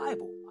the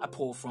Bible. I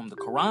pull from the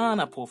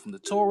Quran, I pull from the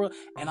Torah,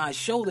 and I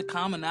show the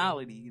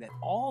commonality that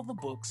all the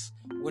books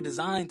were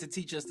designed to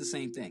teach us the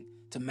same thing,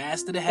 to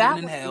master the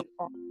heaven and hell.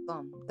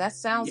 Awesome. That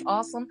sounds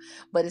awesome,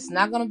 but it's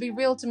not going to be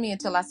real to me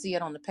until I see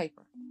it on the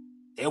paper.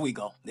 There we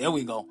go.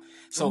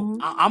 So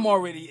I'm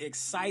already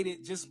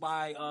excited just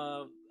by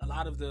a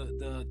lot of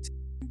the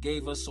you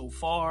gave us so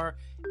far,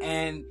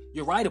 and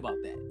you're right about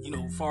that.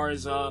 As far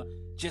as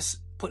just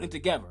putting it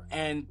together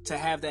and to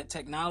have that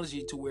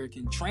technology to where it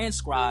can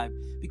transcribe,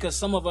 because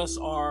some of us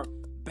are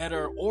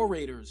better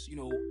orators,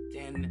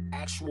 than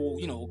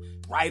actual,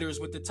 writers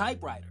with the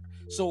typewriter.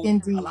 So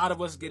Indeed. A lot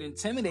of us get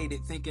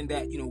intimidated thinking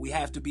that, we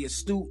have to be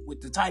astute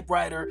with the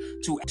typewriter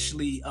to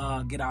actually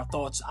get our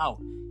thoughts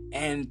out.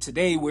 And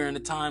today we're in a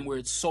time where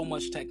it's so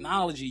much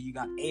technology. You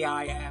got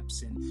AI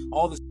apps and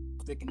all the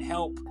stuff that can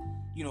help,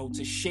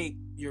 to shape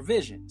your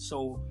vision.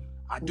 So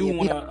I do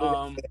want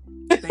to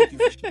thank you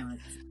for sharing.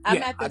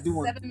 I'm at the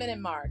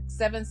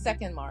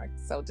 7-second mark.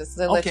 So just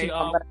to let you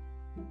know,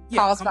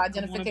 pause for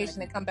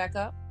identification and come back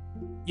up.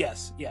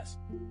 Yes. Yep,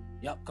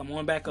 come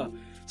on back up.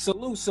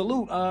 Salute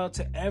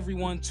to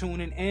everyone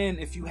tuning in.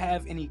 If you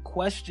have any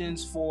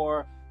questions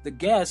for the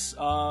guests,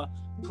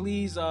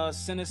 please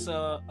send us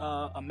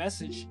a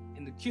message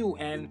in the queue,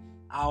 and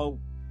I'll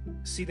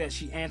see that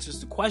she answers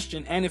the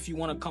question. And if you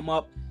want to come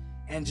up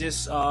and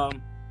just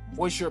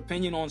voice your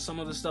opinion on some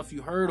of the stuff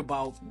you heard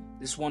about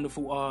this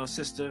wonderful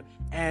sister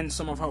and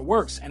some of her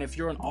works. And if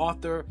you're an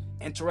author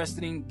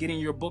interested in getting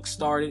your book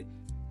started,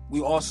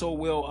 we also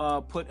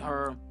will put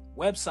her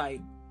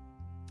website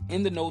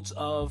in the notes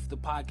of the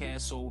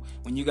podcast. So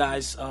when you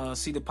guys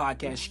see the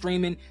podcast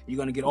streaming, you're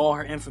going to get all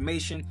her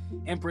information.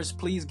 Empress,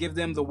 please give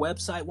them the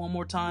website one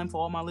more time for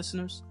all my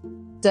listeners.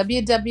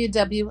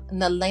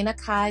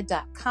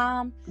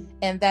 www.naleighnakai.com,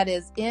 and that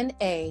is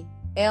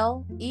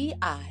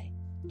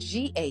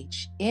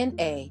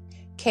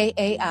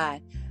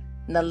NALEIGHNAKAI,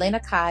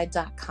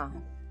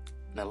 naleighnakai.com.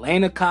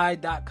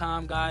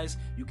 naleighnakai.com, guys.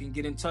 You can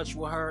get in touch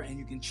with her and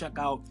you can check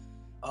out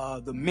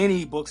the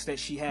many books that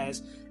she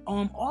has.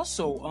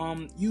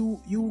 Also,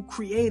 you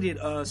created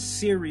a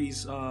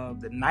series,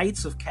 the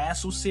Knights of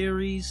Castle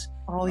series.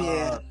 Oh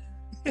yeah.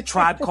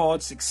 Tribe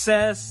Called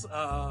Success,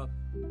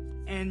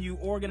 and you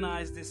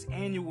organized this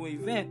annual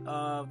event,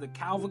 the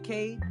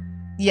Cavalcade.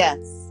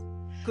 Yes.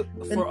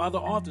 For other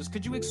authors.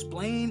 Could you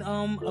explain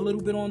a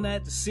little bit on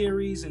that, the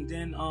series, and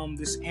then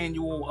this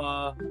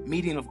annual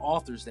meeting of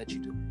authors that you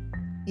do?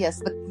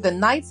 Yes, the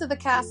Knights of the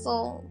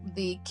Castle,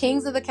 the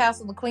Kings of the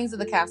Castle, the Queens of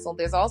the Castle.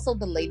 There's also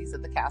the Ladies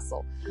of the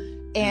Castle.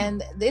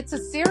 And it's a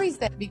series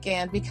that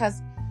began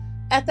because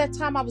at that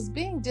time I was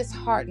being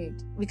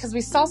disheartened because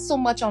we saw so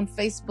much on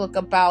Facebook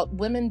about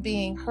women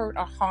being hurt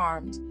or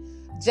harmed.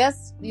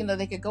 Just,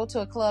 they could go to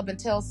a club and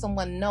tell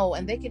someone no,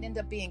 and they could end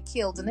up being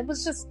killed. And it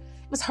was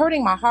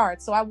hurting my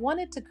heart. So I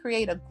wanted to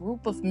create a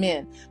group of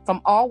men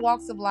from all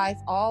walks of life,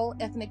 all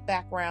ethnic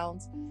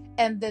backgrounds,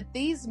 and that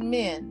these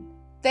men,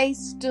 they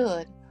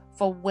stood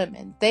for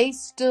women. They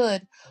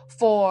stood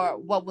for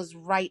what was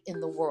right in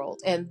the world.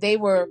 And they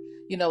were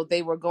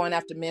going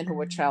after men who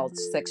were child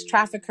sex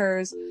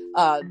traffickers,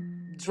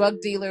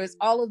 drug dealers,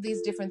 all of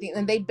these different things.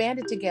 And they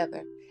banded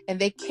together and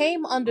they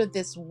came under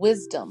this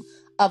wisdom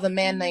of a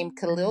man named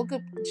Khalil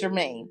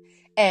Germain.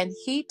 And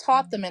he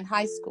taught them in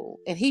high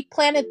school, and he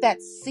planted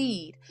that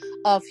seed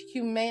of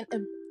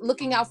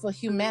looking out for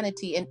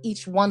humanity in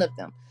each one of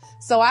them.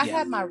 So I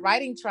had my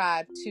writing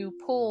tribe to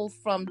pull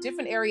from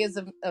different areas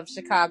of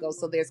Chicago.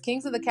 So there's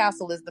Kings of the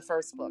Castle is the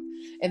first book.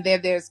 And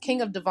there's King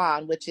of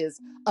Devon, which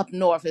is up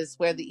north, is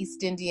where the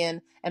East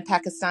Indian and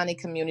Pakistani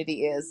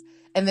community is.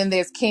 And then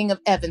there's King of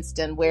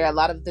Evanston, where a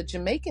lot of the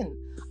Jamaican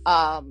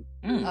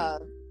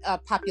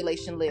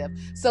population live.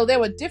 So there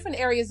were different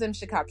areas in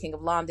Chicago: King of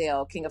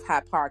Lawndale, King of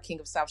Hyde Park, King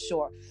of South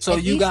Shore. So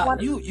and you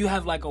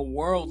have like a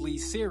worldly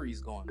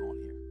series going on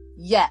here.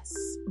 Yes,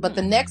 but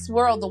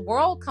the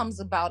world comes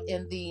about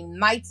in the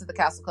Knights of the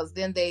Castle, because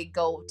then they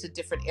go to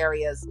different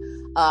areas.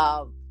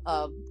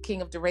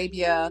 King of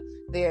Arabia,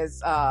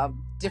 there's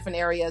different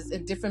areas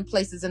in different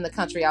places in the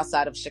country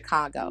outside of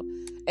Chicago.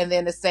 And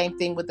then the same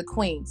thing with the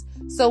Queens.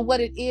 So what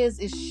it is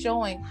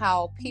showing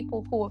how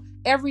people who are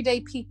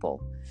everyday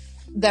people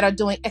that are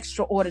doing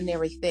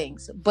extraordinary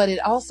things, but it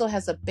also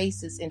has a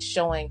basis in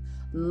showing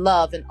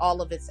love in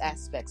all of its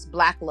aspects: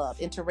 Black love,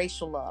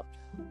 interracial love,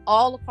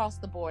 all across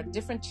the board,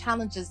 different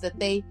challenges that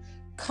they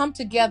come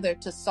together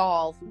to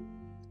solve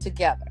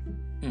together.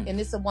 And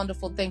it's a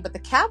wonderful thing. But the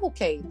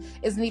Cavalcade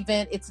is an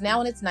event. It's now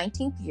in its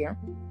 19th year,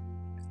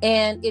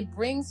 and it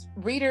brings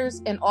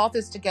readers and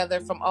authors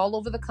together from all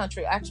over the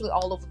country, actually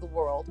all over the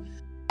world.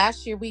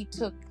 Last year we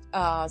took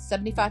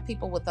 75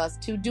 people with us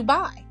to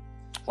Dubai.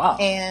 Wow.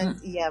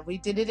 And we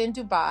did it in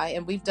Dubai,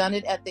 and we've done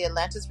it at the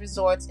Atlantis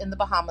resorts in the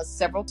Bahamas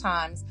several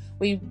times.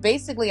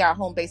 Our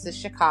home base is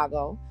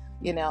Chicago,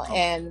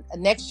 and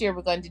next year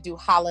we're going to do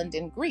Holland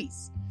and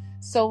Greece.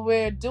 So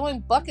we're doing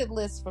bucket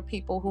lists for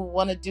people who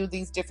want to do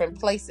these different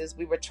places.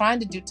 We were trying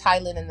to do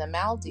Thailand and the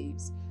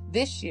Maldives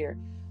this year,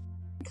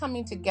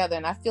 coming together.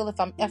 And I feel if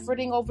I'm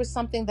efforting over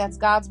something, that's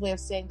God's way of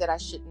saying that I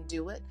shouldn't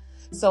do it.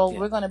 So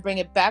we're going to bring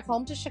it back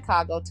home to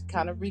Chicago to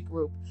kind of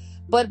regroup.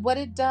 But what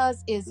it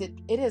does is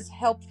it has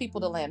helped people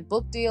to land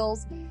book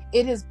deals.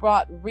 It has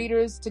brought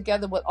readers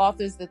together with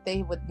authors that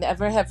they would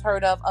never have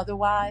heard of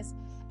otherwise.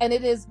 And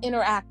it is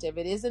interactive.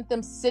 It isn't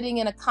them sitting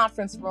in a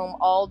conference room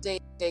all day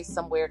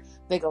somewhere.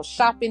 They go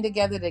shopping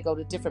together. They go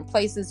to different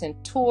places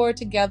and tour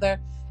together.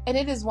 And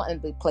it is one,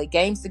 and we play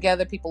games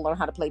together. People learn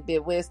how to play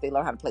bid whist. They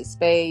learn how to play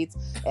spades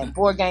and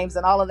board games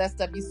and all of that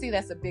stuff. You see,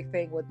 that's a big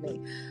thing with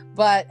me.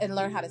 And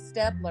learn how to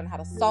step, learn how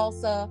to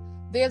salsa.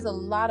 There's a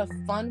lot of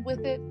fun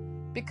with it,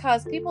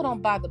 because people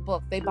don't buy the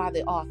book, they buy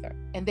the author,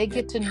 and they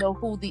get to know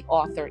who the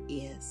author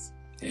is.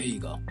 There you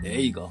go.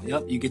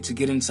 Yep, you get to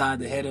get inside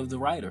the head of the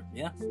writer.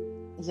 Yeah.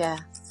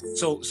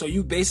 So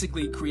you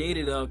basically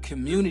created a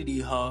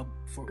community hub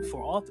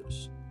for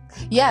authors.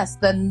 Yes,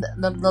 the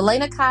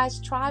Nalaina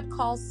Kai's Tribe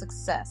Called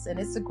Success, and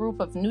it's a group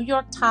of New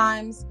York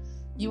Times,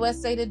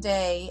 USA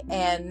Today,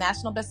 and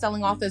national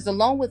best-selling authors,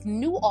 along with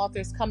new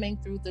authors coming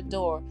through the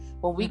door.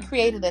 When we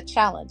created a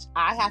challenge,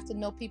 I have to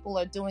know people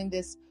are doing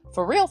this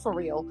for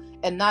real,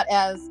 and not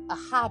as a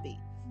hobby.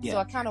 So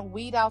I kind of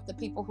weed out the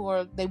people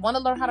who they want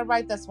to learn how to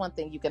write. That's one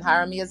thing. You can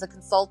hire me as a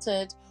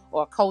consultant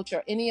or a coach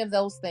or any of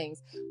those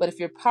things. But if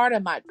you're part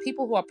of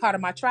people who are part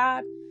of my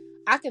tribe,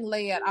 I can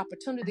lay an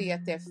opportunity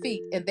at their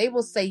feet and they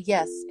will say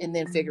yes and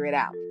then figure it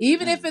out.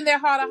 Even if in their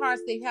heart of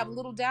hearts they have a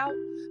little doubt,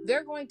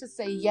 they're going to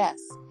say yes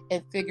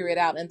and figure it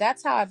out. And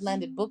that's how I've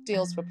landed book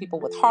deals for people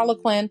with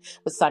Harlequin,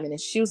 with Simon &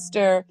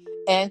 Schuster,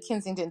 and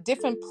Kensington,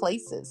 different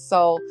places.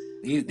 So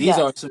these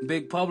are some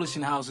big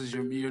publishing houses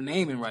you're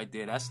naming right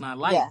there. That's not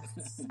light.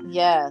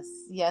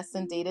 Yes,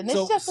 indeed. And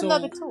it's just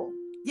another tool.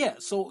 Yeah,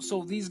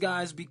 so these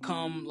guys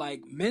become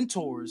like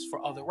mentors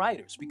for other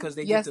writers because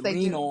they get to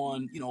lean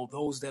on,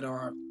 those that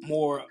are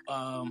more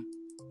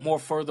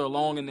further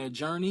along in their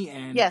journey,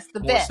 and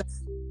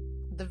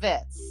the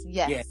vets.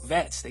 Yes. Yeah,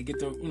 vets. They get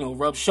to,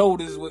 rub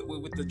shoulders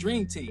with the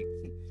dream team.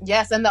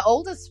 Yes, and the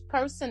oldest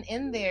person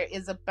in there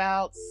is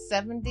about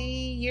 70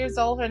 years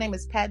old. Her name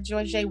is Pat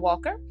George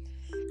Walker.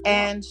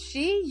 And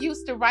she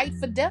used to write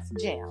for Def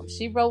Jam.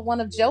 She wrote one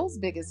of Joe's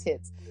biggest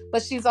hits.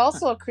 But she's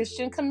also a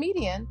Christian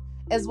comedian,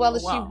 as well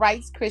as she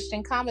writes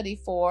Christian comedy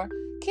for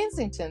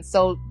Kensington.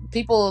 So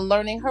people are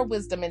learning her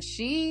wisdom, and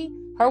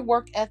her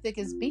work ethic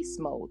is beast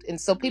mode.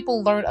 And so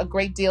people learn a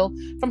great deal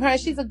from her.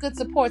 She's a good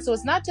support. So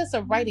it's not just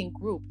a writing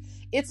group,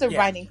 it's a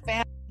writing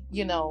family,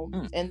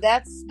 and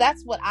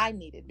that's what I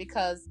needed,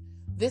 because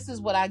this is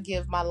what I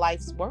give my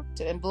life's work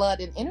to and blood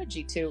and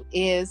energy to,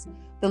 is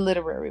the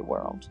literary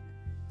world.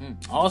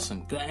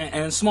 Awesome.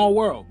 And small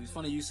world. It's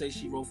funny you say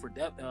she wrote for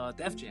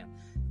Def Jam.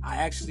 I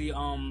actually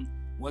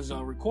was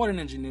a recording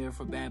engineer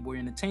for Bad Boy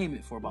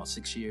Entertainment for about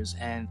 6 years,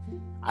 and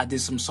I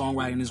did some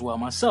songwriting as well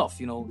myself.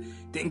 Didn't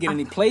get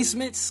any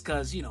placements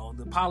because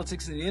the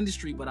politics in the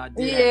industry, but I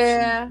did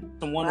have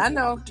some wonderful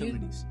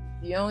opportunities.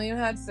 You don't even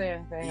have to say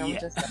anything. I'm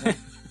just saying.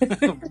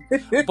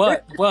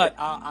 but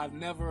I've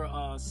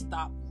never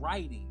stopped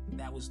writing.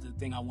 That was the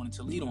thing I wanted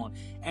to lead on,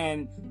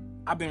 and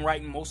I've been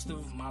writing most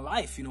of my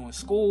life, in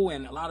school,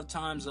 and a lot of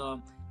times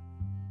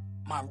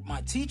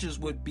my teachers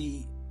would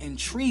be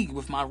intrigued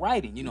with my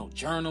writing,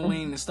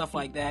 journaling and stuff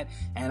like that.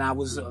 And I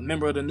was a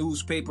member of the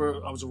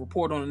newspaper. I was a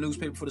reporter on the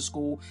newspaper for the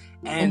school,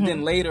 and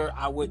then later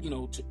I would,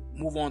 to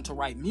move on to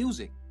write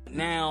music.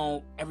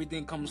 Now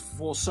everything comes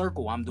full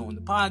circle. I'm doing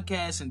the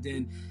podcast, and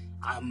then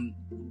I'm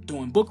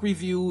doing book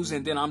reviews,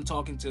 and then I'm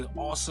talking to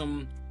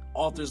awesome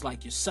authors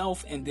like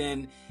yourself, and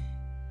then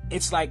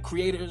it's like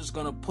creators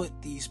gonna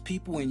put these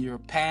people in your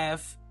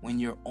path when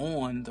you're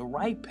on the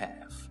right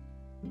path.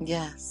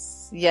 Yes.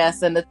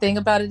 And the thing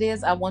about it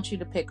is, I want you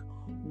to pick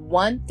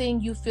one thing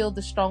you feel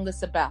the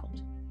strongest about,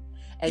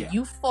 and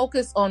you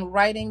focus on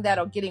writing that,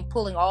 or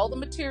pulling all the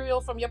material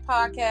from your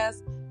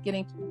podcast,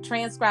 getting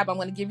transcribed. I'm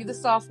going to give you the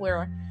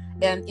software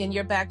and in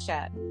your back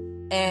chat,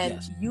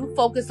 and you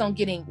focus on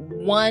getting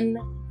one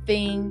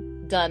thing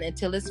done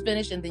until it's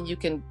finished, and then you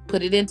can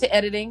put it into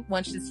editing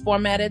once it's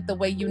formatted the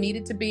way you need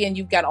it to be, and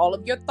you've got all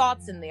of your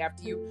thoughts in there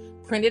after you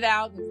print it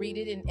out and read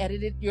it and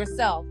edit it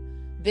yourself.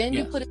 Then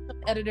you put it in the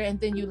editor, and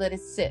then you let it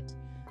sit.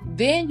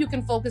 Then you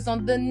can focus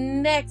on the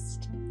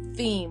next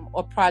theme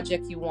or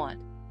project you want,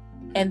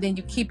 and then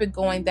you keep it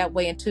going that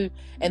way and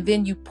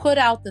then you put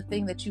out the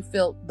thing that you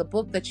feel, the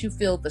book that you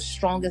feel the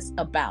strongest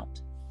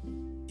about.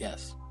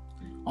 Yes.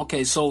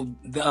 Okay, so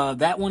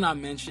that one I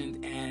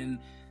mentioned, and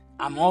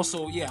I'm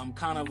also, I'm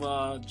kind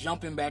of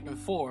jumping back and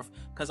forth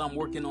because I'm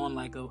working on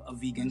like a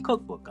vegan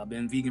cookbook. I've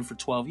been vegan for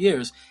 12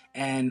 years,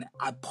 and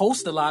I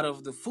post a lot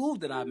of the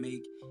food that I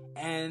make,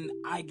 and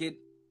I get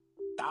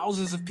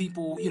thousands of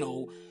people,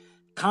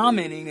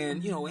 commenting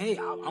and, hey,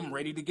 I'm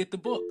ready to get the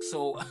book.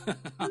 So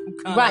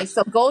right.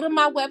 So go to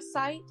my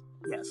website.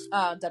 Yes.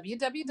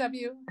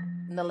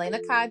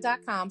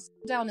 www.nelenakai.com.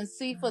 Sit down and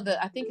see for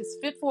I think it's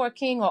Fit for a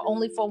King or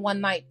Only for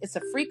One Night. It's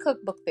a free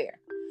cookbook there.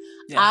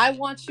 Yeah. I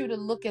want you to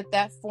look at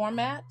that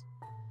format.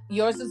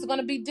 Yours is going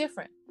to be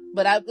different,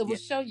 but it will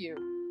show you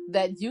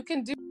that you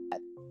can do that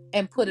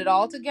and put it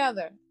all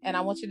together. And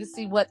I want you to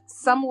see what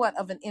somewhat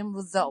of an end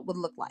result would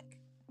look like.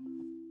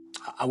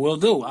 I will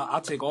do. I'll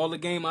take all the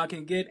game I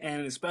can get,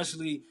 and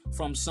especially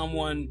from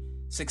someone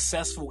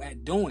successful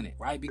at doing it,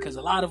 right? Because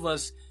a lot of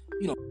us,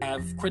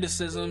 have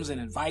criticisms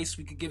and advice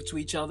we could give to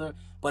each other,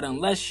 but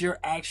unless you're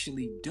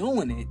actually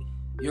doing it,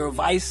 your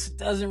advice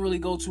doesn't really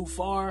go too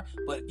far.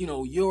 But,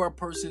 you're a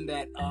person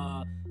that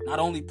not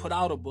only put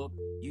out a book,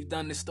 you've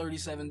done this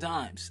 37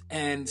 times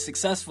and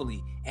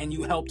successfully, and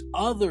you helped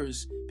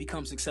others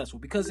become successful.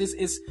 Because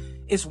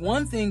it's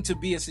one thing to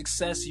be a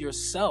success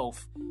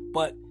yourself,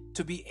 but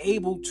to be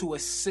able to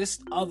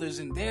assist others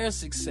in their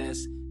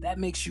success, that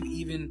makes you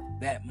even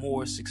that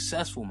more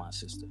successful, my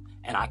sister.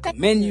 And I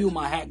commend you.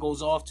 My hat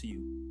goes off to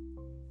you.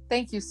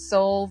 Thank you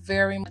so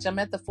very much. I'm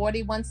at the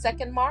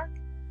 41-second mark.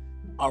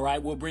 All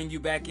right, we'll bring you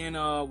back in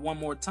one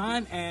more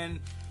time, and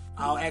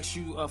I'll ask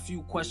you a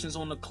few questions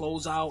on the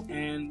closeout,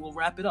 and we'll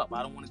wrap it up.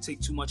 I don't want to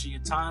take too much of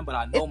your time, but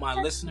I know my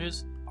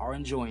listeners are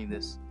enjoying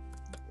this.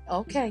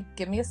 Okay,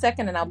 give me a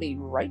second, and I'll be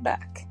right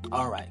back.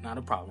 All right, not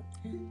a problem.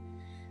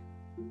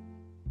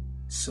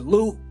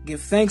 Salute. Give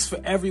thanks for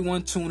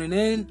everyone tuning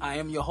in. I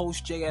am your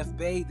host, JF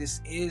Bay.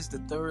 This is the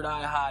Third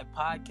Eye High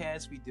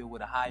podcast. We deal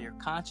with a higher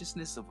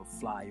consciousness of a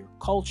flyer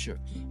culture.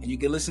 And you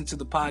can listen to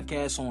the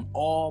podcast on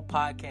all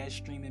podcast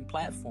streaming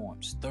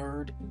platforms.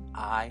 Third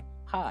Eye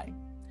High.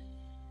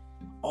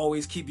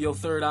 always keep your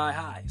third eye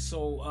high.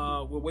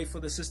 So we'll wait for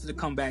the sister to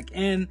come back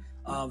in.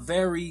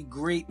 Very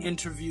great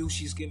interview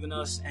she's given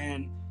us,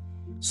 and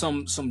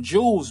some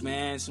jewels,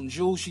 man, some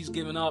jewels she's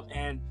given up.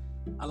 And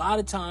a lot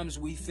of times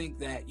we think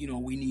that, you know,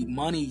 we need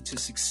money to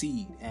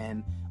succeed,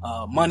 and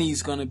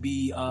money's gonna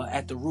be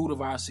at the root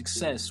of our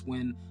success,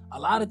 when a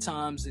lot of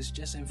times it's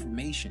just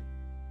information.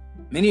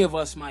 Many of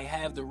us might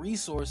have the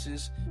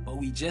resources, but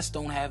we just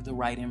don't have the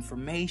right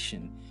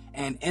information.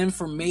 And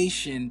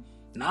information,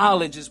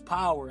 knowledge is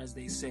power, as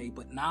they say,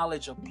 but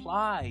knowledge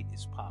applied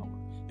is power.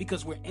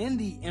 Because we're in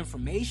the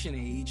information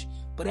age,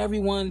 but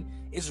everyone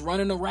is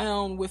running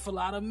around with a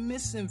lot of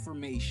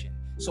misinformation.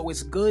 So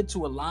it's good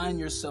to align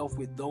yourself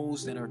with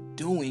those that are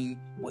doing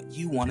what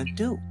you want to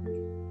do.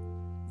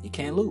 You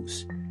can't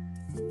lose.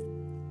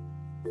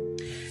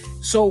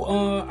 So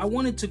I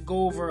wanted to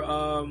go over,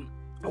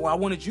 I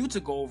wanted you to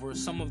go over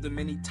some of the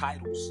many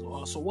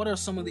titles. So what are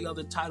some of the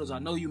other titles? I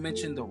know you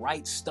mentioned The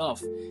Right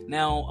Stuff.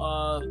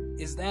 Now,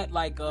 is that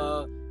like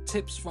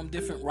tips from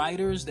different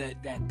writers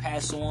that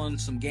pass on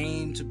some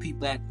game to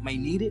people that may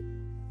need it?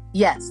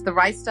 Yes, The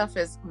Right Stuff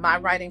is my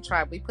writing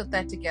tribe. We put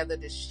that together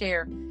to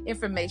share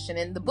information,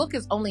 and the book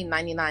is only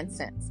 99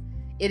 cents.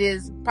 It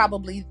is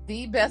probably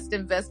the best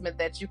investment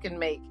that you can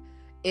make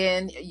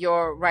in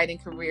your writing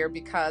career,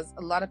 because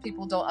a lot of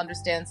people don't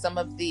understand some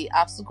of the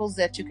obstacles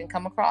that you can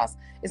come across.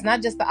 It's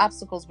not just the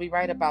obstacles we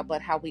write about,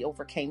 but how we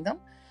overcame them.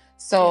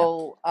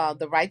 So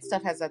The Right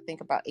Stuff has, I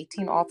think, about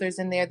 18 authors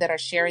in there that are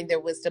sharing their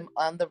wisdom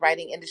on the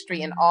writing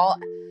industry in all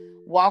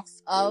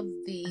walks of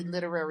the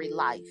literary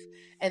life.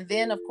 And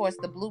then, of course,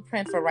 The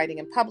Blueprint for Writing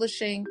and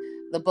Publishing,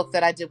 the book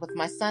that I did with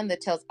my son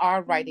that tells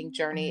our writing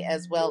journey,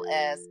 as well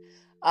as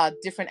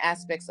different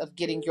aspects of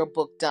getting your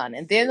book done.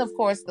 And then, of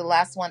course, the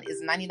last one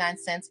is 99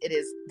 cents. It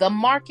is the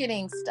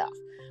marketing stuff,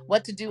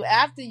 what to do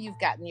after you've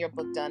gotten your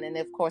book done. And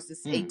of course,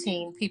 it's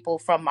 18 people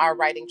from our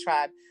writing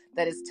tribe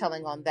that is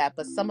telling on that.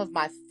 But some of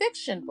my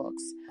fiction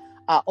books,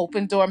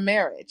 Open Door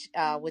Marriage,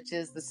 which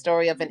is the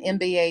story of an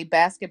NBA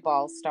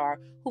basketball star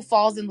who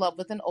falls in love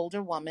with an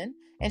older woman,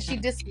 and she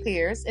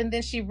disappears, and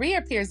then she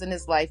reappears in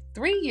his life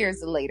 3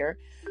 years later,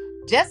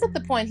 just at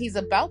the point he's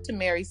about to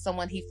marry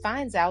someone he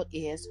finds out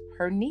is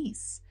her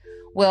niece.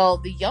 Well,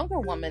 the younger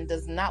woman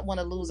does not want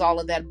to lose all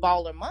of that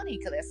baller money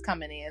that's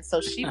coming in, so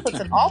she puts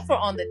an offer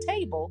on the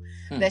table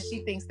that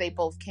she thinks they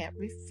both can't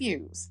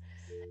refuse.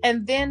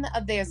 And then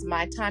there's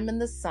My Time in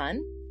the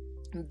Sun.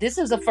 This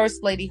is a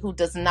first lady who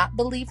does not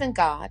believe in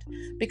God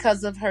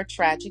because of her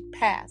tragic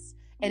past.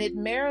 And it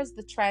mirrors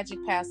the tragic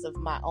past of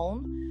my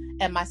own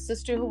and my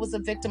sister, who was a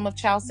victim of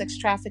child sex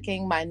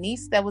trafficking, my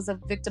niece that was a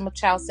victim of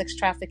child sex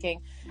trafficking,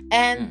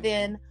 and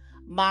then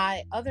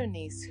my other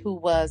niece who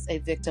was a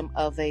victim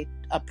of a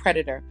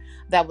predator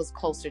that was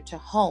closer to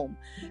home.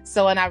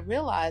 So, and I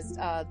realized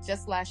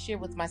just last year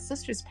with my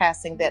sister's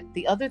passing that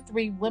the other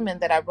three women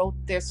that I wrote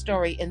their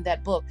story in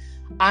that book,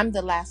 I'm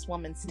the last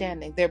woman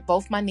standing. They're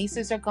both, my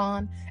nieces are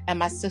gone, and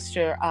my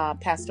sister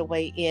passed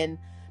away in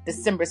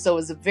December. So it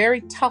was a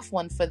very tough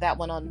one for that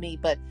one on me,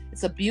 but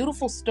it's a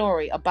beautiful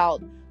story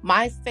about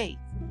my faith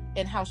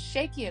and how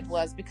shaky it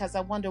was, because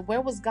I wonder,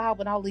 where was God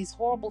when all these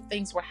horrible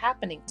things were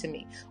happening to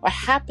me or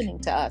happening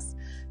to us?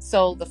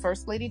 So the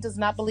first lady does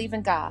not believe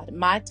in God,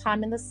 My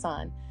Time in the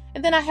Sun.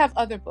 And then I have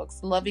other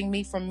books, Loving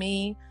Me for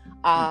Me.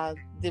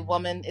 The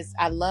woman is,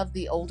 I love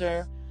the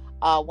older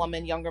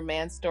woman, younger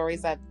man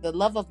stories. The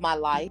love of my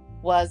life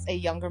was a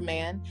younger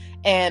man.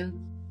 And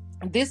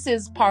this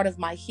is part of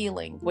my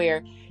healing,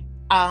 where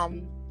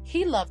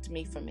he loved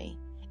me for me.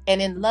 And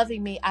in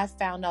loving me, I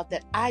found out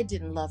that I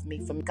didn't love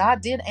me for me.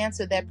 God did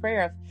answer that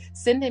prayer of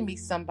sending me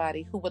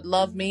somebody who would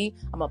love me.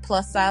 I'm a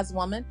plus size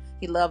woman.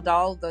 He loved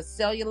all the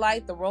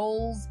cellulite, the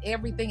rolls,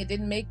 everything. It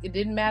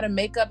didn't matter,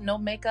 makeup, no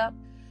makeup.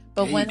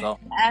 But when he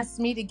asked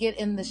me to get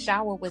in the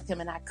shower with him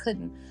and I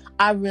couldn't,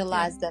 I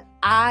realized that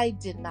I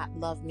did not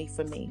love me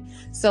for me.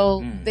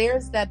 So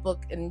there's that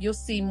book, and you'll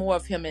see more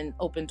of him in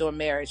Open Door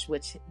Marriage,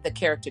 which the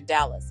character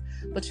Dallas.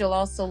 But you'll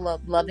also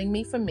love Loving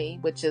Me for Me,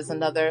 which is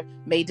another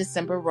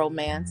May-December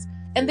romance.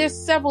 And there's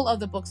several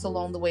other books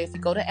along the way. If you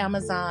go to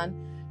Amazon,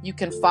 you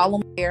can follow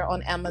me there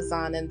on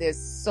Amazon, and there's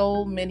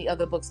so many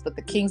other books. But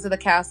The Kings of the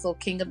Castle,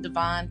 King of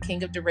Devon,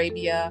 King of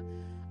Arabia,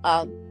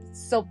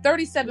 so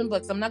 37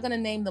 books. I'm not going to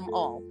name them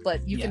all,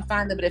 but you can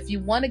find them. But if you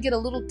want to get a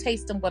little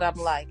taste of what I'm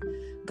like,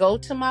 go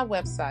to my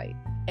website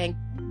and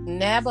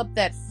nab up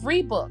that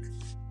free book,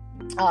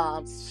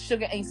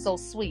 Sugar Ain't So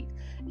Sweet.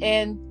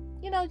 And,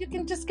 you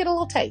can just get a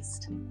little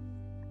taste.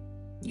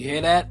 You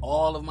hear that?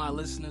 All of my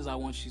listeners, I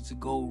want you to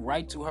go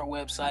right to her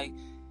website.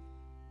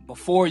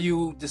 Before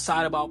you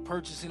decide about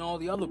purchasing all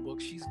the other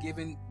books, she's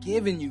giving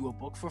you a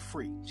book for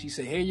free. She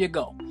said, here you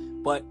go.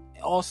 But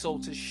also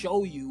to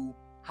show you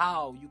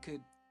how you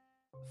could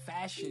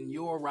fashion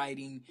your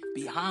writing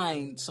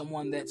behind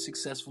someone that's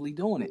successfully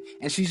doing it.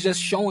 And she's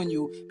just showing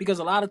you, because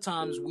a lot of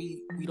times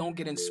we don't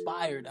get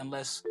inspired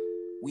unless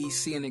we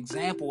see an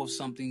example of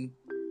something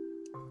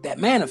that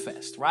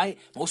manifests, right?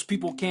 Most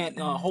people can't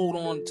hold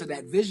on to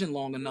that vision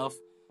long enough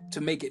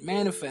to make it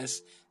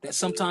manifest, that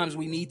sometimes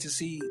we need to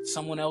see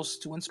someone else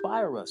to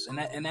inspire us,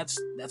 and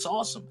that's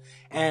awesome.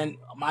 And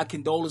my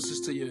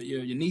condolences to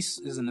your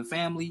nieces and the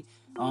family,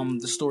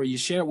 the story you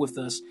shared with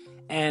us.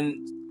 And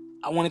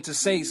I wanted to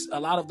say, a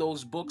lot of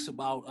those books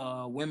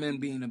about women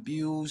being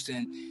abused,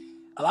 and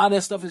a lot of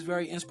that stuff is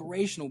very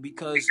inspirational,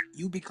 because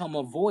you become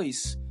a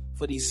voice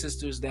for these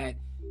sisters that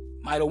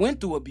might have went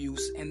through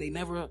abuse and they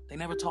never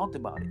talked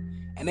about it,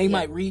 and they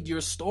might read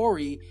your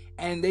story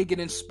and they get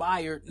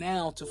inspired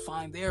now to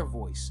find their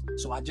voice.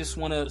 So I just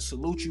want to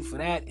salute you for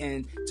that,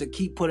 and to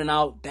keep putting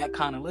out that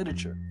kind of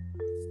literature.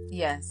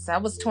 Yes, I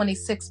was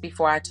 26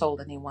 before I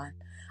told anyone.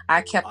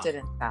 I kept it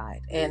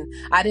inside, and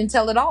I didn't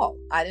tell it all.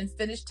 I didn't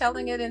finish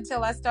telling it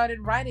until I started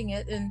writing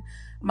it. And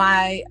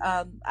I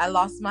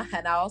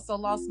also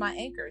lost my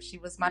anchor. She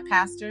was my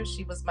pastor.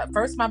 She was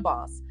my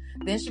boss.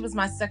 Then she was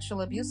my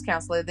sexual abuse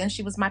counselor. Then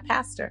she was my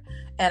pastor.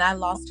 And I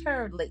lost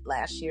her late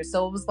last year.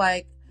 So it was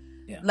like,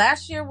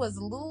 last year was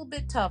a little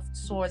bit tough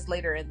towards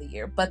later in the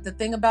year. But the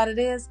thing about it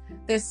is,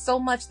 there's so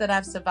much that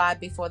I've survived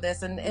before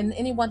this. And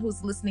anyone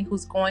who's listening,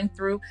 who's going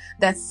through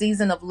that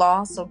season of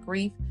loss or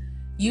grief,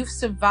 you've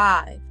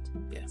survived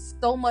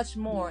so much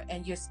more,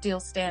 and you're still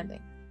standing.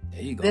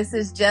 There you go. This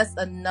is just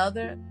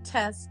another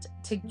test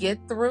to get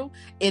through.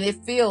 And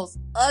it feels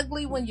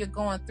ugly when you're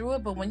going through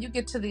it. But when you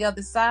get to the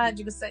other side,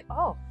 you can say,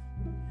 oh,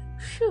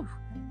 phew,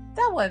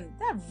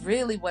 that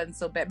really wasn't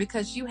so bad,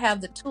 because you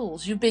have the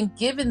tools. You've been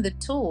given the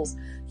tools.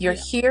 You're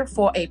here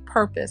for a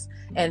purpose.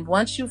 And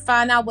once you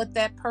find out what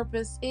that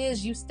purpose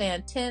is, you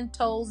stand 10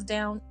 toes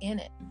down in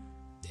it.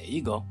 There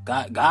you go.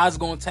 God's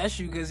going to test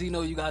you, because he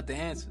knows you got the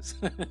answers.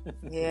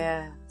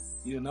 Yes.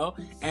 You know,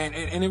 and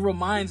it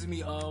reminds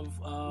me of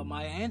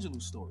Maya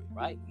Angelou's story,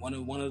 right? One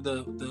of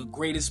the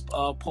greatest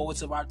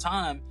poets of our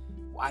time,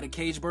 Why the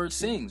Caged Bird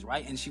Sings,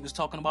 right? And she was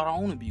talking about her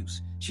own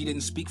abuse. She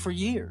didn't speak for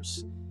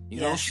years. You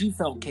know, she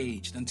felt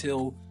caged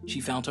until she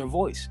found her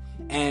voice.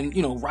 And,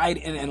 you know,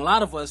 right, and a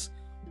lot of us,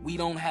 we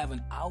don't have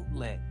an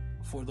outlet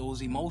for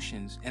those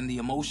emotions, and the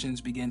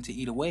emotions begin to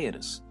eat away at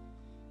us.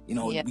 You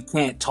know, we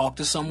can't talk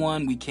to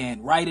someone, we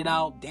can't write it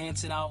out,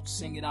 dance it out,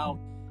 sing it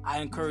out. I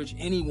encourage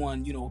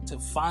anyone, you know, to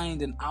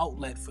find an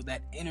outlet for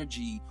that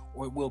energy,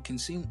 or it will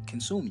consume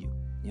you,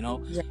 you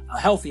know, a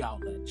healthy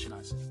outlet, should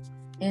I say.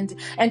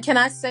 And can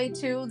I say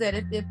too, that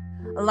if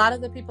a lot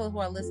of the people who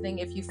are listening,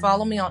 if you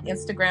follow me on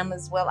Instagram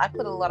as well, I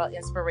put a lot of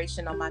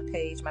inspiration on my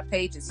page. My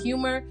page is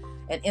humor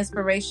and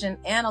inspiration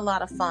and a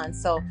lot of fun.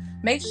 So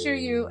make sure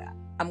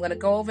I'm going to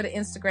go over to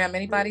Instagram.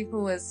 Anybody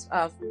who is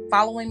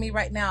following me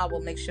right now, I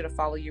will make sure to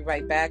follow you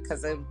right back,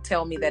 because it'll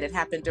tell me that it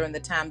happened during the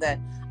time that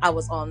I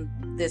was on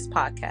this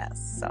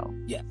podcast. So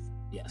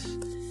yes.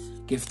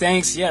 Give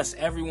thanks. Yes,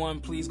 everyone,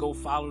 please go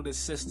follow this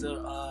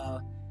sister,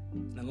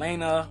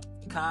 Elena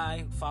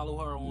Kai. Follow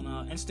her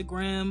on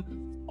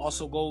Instagram.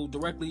 Also go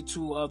directly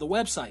to the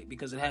website,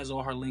 because it has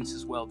all her links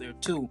as well there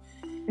too.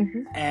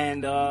 Mm-hmm.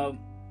 And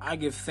I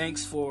give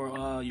thanks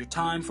for your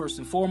time first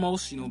and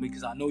foremost, you know,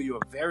 because I know you're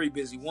a very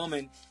busy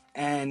woman,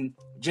 and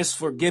just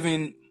for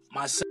giving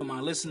myself, my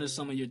listeners,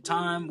 some of your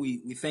time.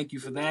 We thank you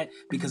for that,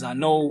 because I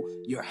know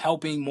you're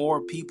helping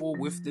more people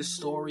with this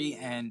story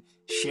and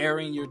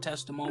sharing your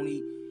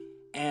testimony,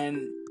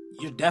 and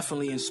you're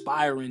definitely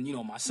inspiring, you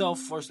know, myself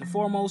first and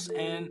foremost,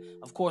 and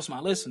of course my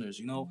listeners,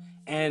 you know,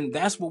 and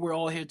that's what we're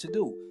all here to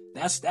do.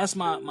 That's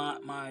my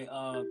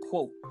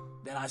quote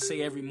that I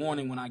say every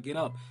morning when I get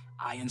up.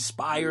 I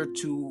inspire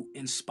to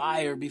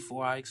inspire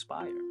before I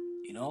expire,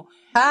 you know?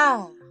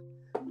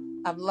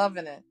 I'm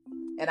loving it.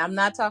 And I'm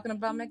not talking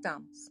about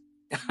McDonald's.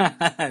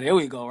 There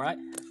we go, right?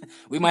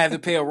 We might have to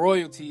pay a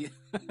royalty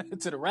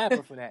to the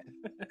rapper for that.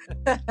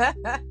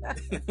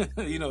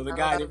 You know, the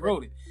guy that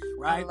wrote it,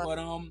 right? But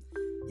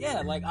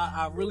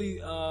I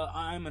really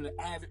I'm an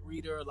avid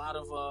reader. A lot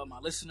of my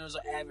listeners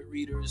are avid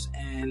readers,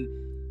 and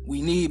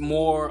we need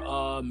more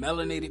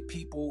melanated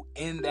people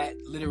in that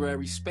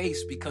literary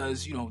space,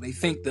 because, you know, they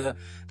think the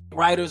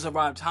writers of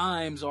our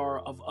times are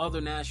of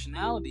other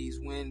nationalities,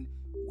 when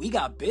we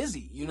got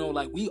busy, you know,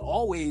 like we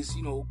always,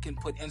 you know, can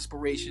put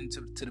inspiration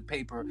to the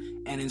paper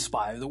and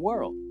inspire the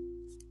world.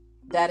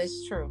 That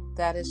is true.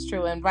 That is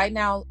true. And right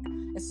now,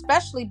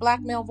 especially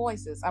Black male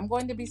voices, I'm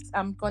going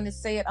to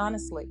say it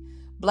honestly.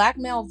 Black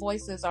male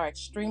voices are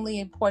extremely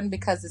important,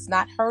 because it's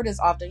not heard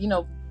as often. You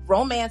know,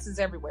 romance is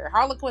everywhere.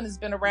 Harlequin has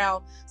been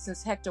around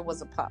since Hector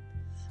was a pup.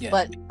 Yeah.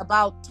 But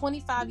about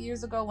 25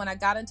 years ago, when I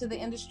got into the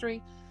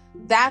industry,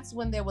 that's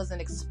when there was an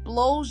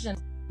explosion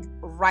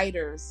of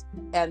writers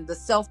and the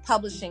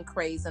self-publishing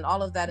craze and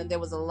all of that. And there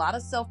was a lot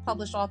of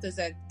self-published authors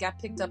that got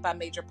picked up by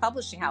major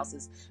publishing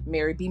houses.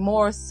 Mary B.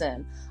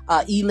 Morrison,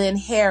 Elin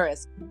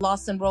Harris,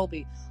 Lawson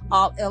Roby,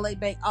 L.A.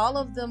 Bay, all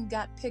of them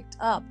got picked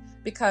up,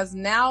 because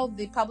now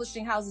the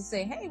publishing houses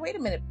say, hey, wait a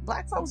minute,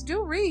 Black folks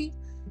do read.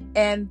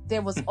 And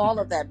there was all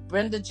of that.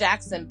 Brenda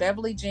Jackson,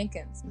 Beverly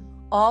Jenkins,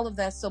 all of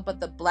that. So, but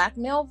the Black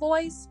male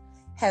voice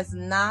has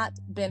not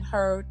been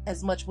heard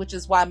as much, which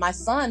is why my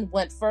son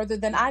went further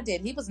than I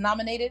did. He was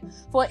nominated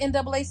for an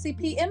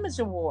NAACP Image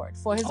Award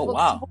for his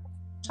book,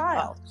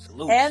 Child.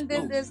 Wow. And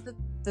then there's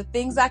the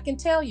things I can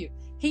tell you.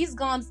 He's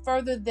gone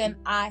further than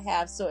I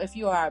have. So if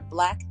you are a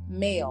Black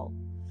male,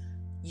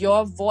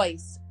 your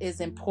voice is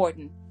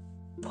important.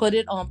 Put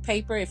it on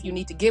paper. If you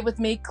need to get with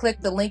me, click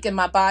the link in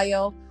my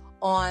bio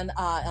on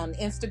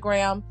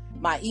Instagram.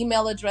 My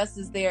email address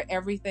is there.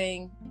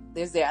 Everything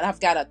is there. And I've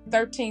got a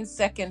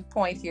 13-second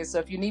point here. So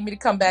if you need me to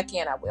come back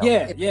in, I will.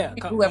 Yeah.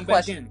 Come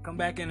back in. Come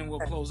back in and we'll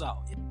close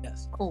out.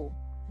 Yes. Cool.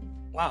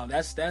 Wow,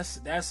 that's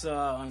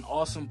an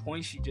awesome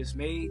point she just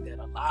made, that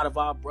a lot of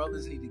our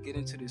brothers need to get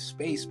into this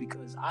space,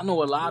 because I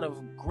know a lot of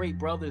great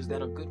brothers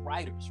that are good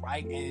writers,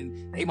 right?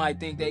 And they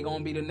might think they're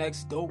gonna be the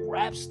next dope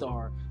rap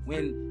star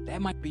when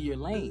that might be your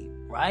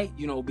lane, right?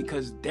 You know,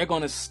 because they're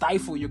gonna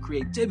stifle your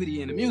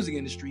creativity in the music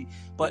industry,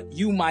 but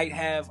you might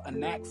have a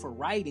knack for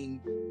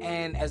writing,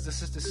 and as the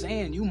sister's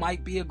saying, you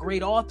might be a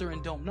great author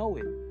and don't know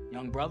it,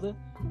 young brother.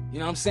 You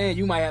know what I'm saying?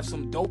 You might have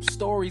some dope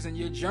stories in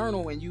your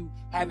journal and you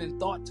haven't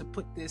thought to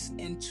put this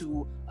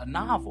into a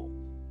novel.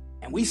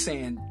 And we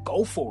saying,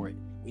 go for it.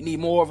 We need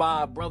more of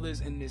our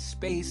brothers in this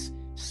space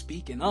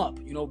speaking up,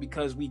 you know,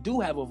 because we do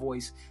have a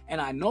voice. And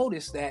I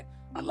noticed that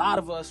a lot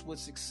of us would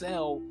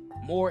excel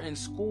more in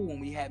school when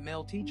we had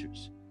male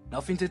teachers.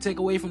 Nothing to take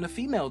away from the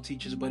female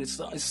teachers, but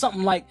it's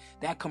something like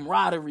that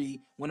camaraderie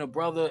when a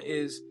brother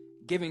is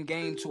giving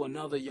game to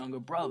another younger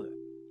brother,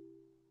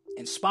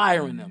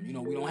 inspiring them. You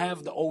know, we don't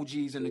have the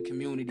OGs in the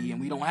community,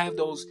 and we don't have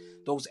those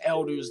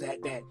elders that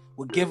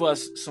would give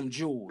us some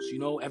jewels. You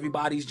know,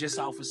 everybody's just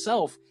out for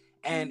self,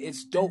 and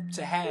it's dope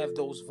to have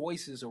those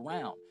voices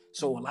around.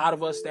 So a lot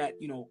of us that,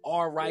 you know,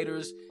 are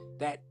writers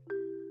that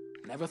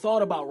never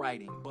thought about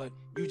writing, but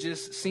you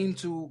just seem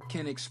to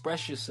can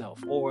express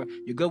yourself, or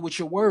you're good with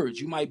your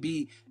words. You might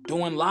be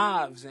doing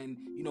lives and,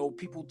 you know,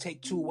 people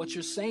take to what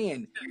you're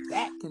saying.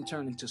 That can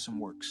turn into some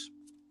works.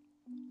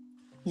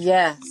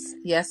 Yes,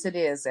 it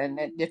is. And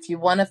if you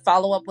want to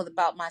follow up with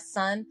about my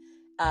son,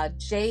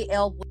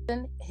 J.L.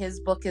 Woodson, his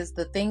book is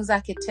The Things I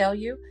Could Tell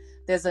You.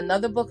 There's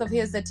another book of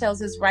his that tells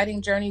his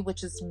writing journey,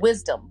 which is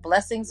Wisdom,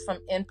 Blessings from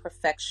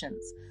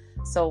Imperfections.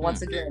 So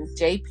once again,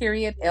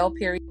 J.L.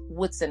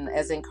 Woodson,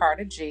 as in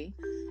Carter G.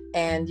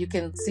 And you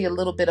can see a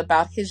little bit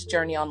about his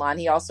journey online.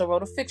 He also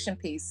wrote a fiction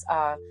piece,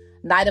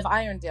 Night of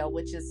Irondale,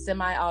 which is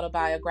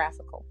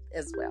semi-autobiographical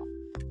as well.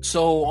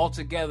 So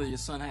altogether, your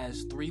son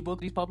has 3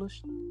 books he's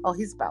published? Oh,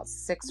 he's about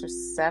 6 or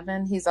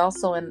 7. He's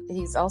also in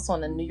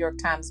a New York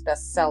Times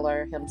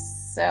bestseller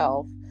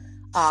himself.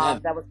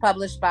 That was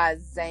published by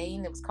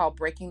Zane. It was called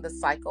Breaking the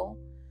Cycle.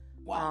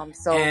 Wow.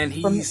 And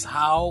he's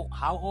how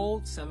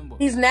old? 7 books.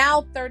 He's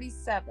now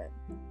 37.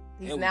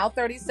 He's now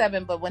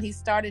 37, but when he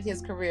started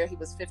his career, he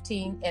was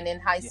 15 and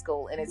in high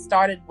school, and it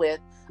started with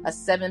a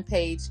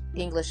 7-page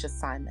English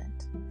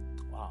assignment.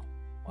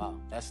 Wow,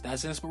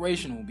 that's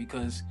inspirational,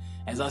 because,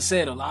 as I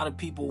said, a lot of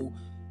people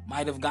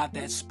might have got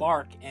that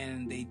spark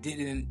and they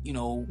didn't, you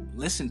know,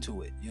 listen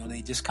to it. You know,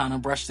 they just kind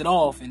of brushed it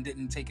off and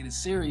didn't take it as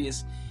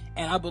serious.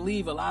 And I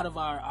believe a lot of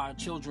our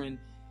children,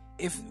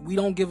 if we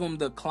don't give them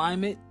the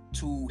climate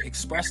to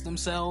express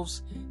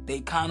themselves, they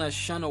kind of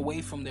shun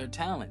away from their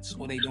talents,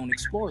 or they don't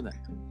explore them.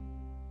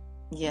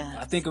 Yeah,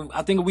 I think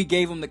if we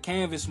gave them the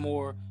canvas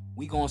more,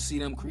 we gonna see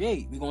them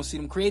create. We gonna see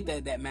them create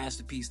that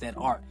masterpiece, that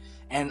art.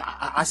 And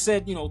I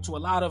said, you know, to a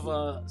lot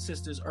of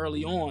sisters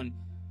early on,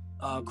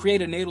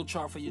 create a natal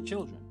chart for your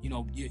children. You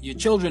know, your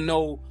children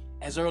know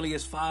as early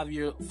as 5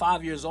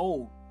 years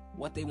old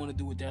what they want to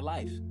do with their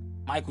life.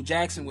 Michael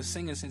Jackson was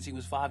singing since he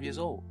was 5 years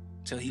old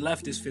till he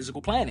left this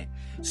physical planet.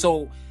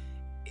 So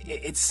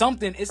it's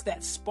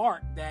that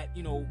spark that,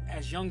 you know,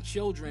 as young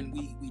children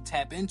we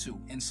tap into.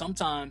 And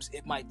sometimes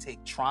it might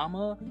take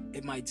trauma,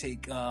 it might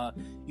take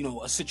you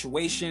know, a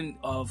situation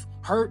of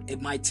hurt,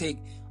 it might take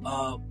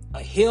a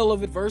hill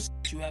of adversity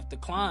you have to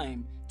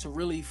climb to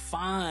really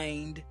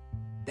find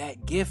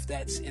that gift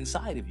that's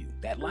inside of you,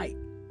 that light,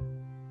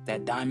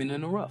 that diamond in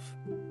the rough.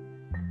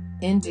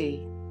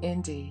 Indeed.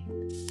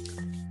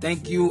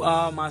 Thank you,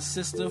 my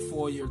sister,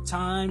 for your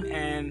time,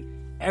 and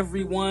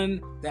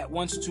everyone that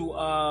wants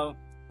to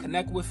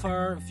connect with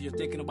her. If you're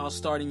thinking about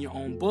starting your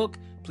own book,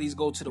 please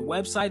go to the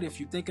website. If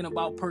you're thinking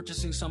about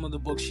purchasing some of the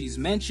books she's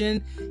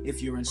mentioned,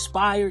 if you're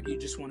inspired, you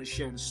just want to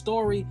share the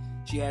story,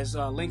 she has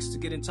links to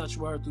get in touch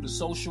with her through the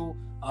social,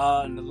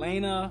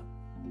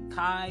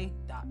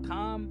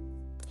 NelenaKai.com.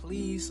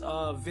 Please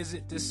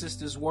visit this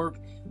sister's work.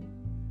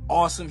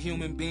 Awesome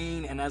human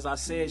being, and as I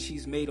said,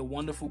 she's made a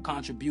wonderful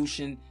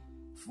contribution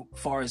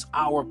far as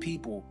our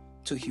people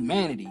to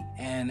humanity.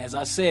 And as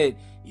I said,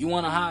 you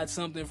want to hide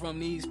something from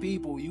these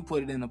people, you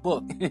put it in a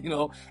book. You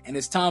know, and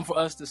it's time for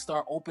us to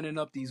start opening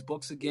up these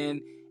books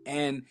again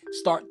and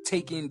start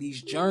taking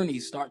these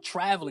journeys, start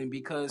traveling,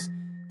 because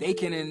they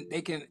can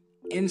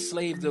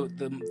enslave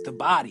the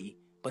body,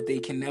 but they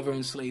can never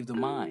enslave the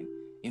mind.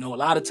 You know, a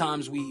lot of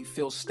times we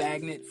feel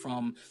stagnant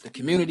from the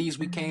communities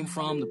we came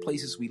from, the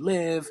places we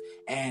live,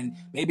 and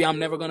maybe I'm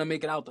never going to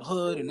make it out the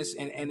hood. And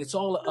it's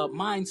all a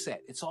mindset.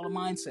 It's all a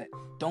mindset.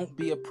 Don't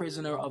be a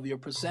prisoner of your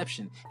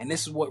perception. And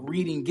this is what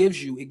reading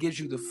gives you. It gives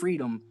you the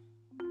freedom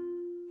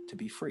to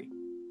be free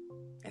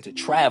and to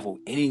travel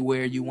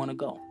anywhere you want to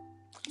go.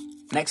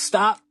 Next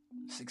stop,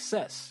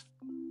 success.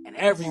 And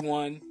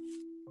And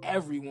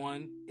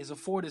everyone is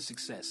afforded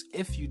success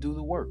if you do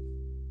the work.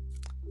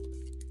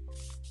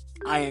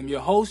 I am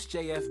your host,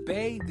 JF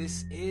Bay.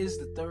 This is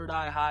the Third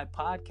Eye High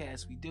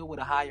podcast. We deal with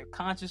a higher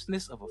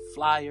consciousness of a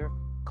flyer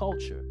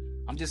culture.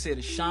 I'm just here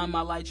to shine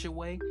my light your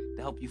way,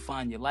 to help you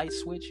find your light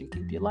switch and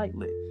keep your light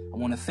lit. I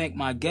want to thank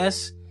my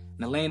guests,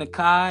 Nalaina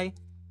Kai,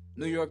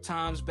 New York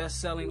Times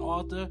best-selling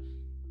author,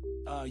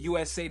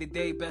 USA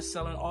Today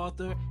best-selling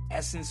author,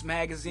 Essence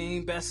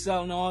Magazine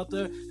best-selling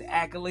author. The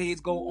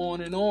accolades go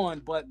on and on,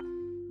 but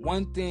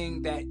one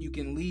thing that you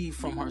can leave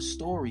from her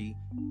story,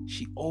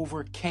 she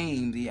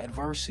overcame the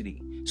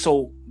adversity.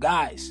 So,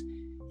 guys,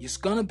 there's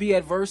going to be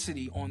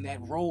adversity on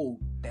that road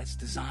that's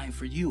designed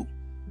for you.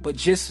 But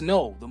just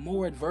know, the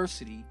more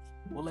adversity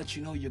will let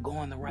you know you're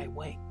going the right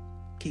way.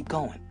 Keep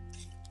going.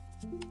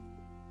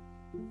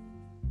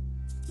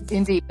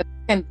 Indeed.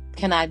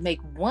 Can I make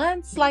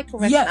one slight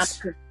correction?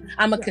 Yes.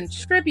 I'm a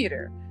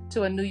contributor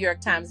to a New York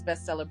Times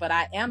bestseller, but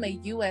I am a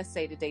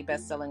USA Today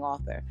bestselling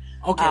author.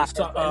 Okay,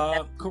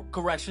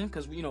 correction,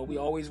 because we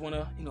always want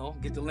to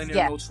get the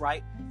linear notes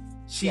right.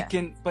 She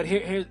can, but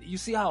here you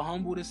see how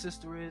humble this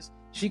sister is.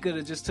 She could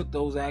have just took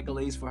those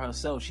accolades for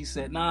herself. She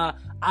said, "Nah,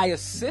 I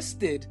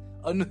assisted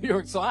a New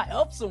York, so I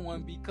helped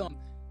someone become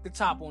the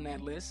top on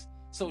that list."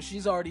 So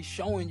she's already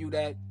showing you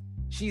that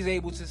she's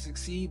able to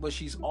succeed, but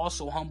she's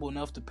also humble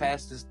enough to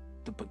pass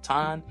the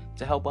baton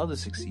to help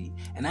others succeed,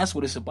 and that's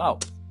what it's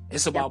about.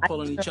 It's about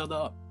pulling each other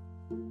up.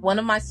 One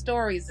of my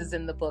stories is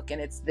in the book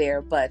and it's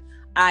there, but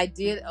I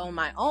did on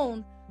my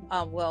own.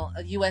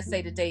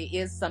 USA Today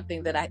is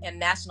something that and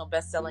national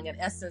bestselling and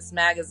Essence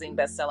Magazine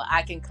bestseller.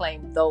 I can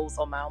claim those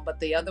on my own, but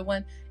the other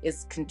one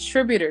is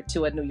contributor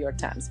to a New York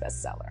Times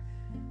bestseller.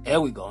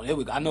 There we go.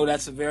 I know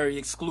that's a very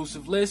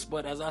exclusive list,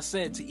 but as I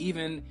said, to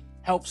even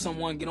help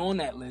someone get on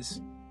that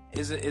list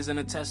is an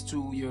attest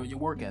to your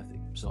work ethic.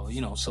 So,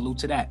 salute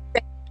to that.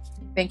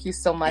 Thank you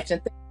so much.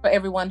 And thank you for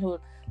everyone who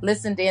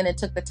listened in and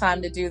took the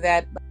time to do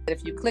that.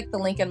 If you click the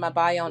link in my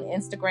bio on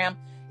Instagram,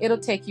 it'll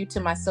take you to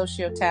my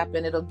Socio Tap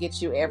and it'll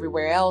get you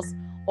everywhere else,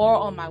 or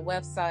on my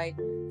website.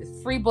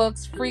 It's free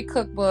books, free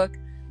cookbook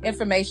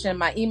information,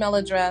 my email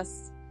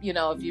address.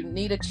 If you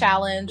need a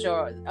challenge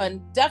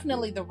and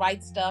definitely the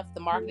right stuff, the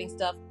marketing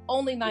stuff,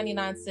 only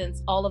 99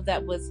 cents, all of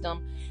that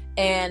wisdom.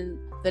 And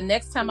the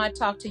next time I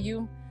talk to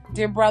you,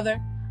 dear brother,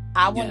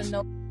 I want to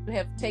know you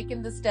have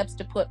taken the steps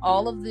to put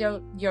all of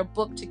your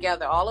book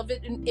together, all of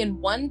it in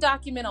one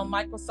document on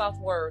Microsoft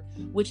Word,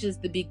 which is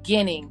the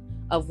beginning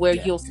of where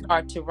you'll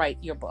start to write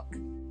your book.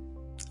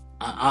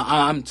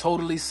 I'm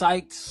totally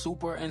psyched,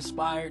 super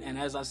inspired. And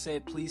as I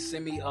said, please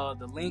send me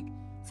the link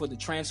for the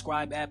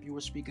Transcribe app you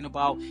were speaking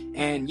about.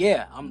 And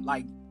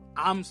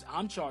I'm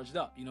charged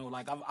up,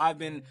 I've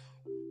been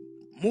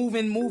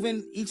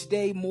moving each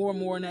day more and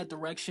more in that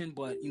direction.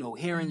 But,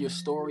 hearing your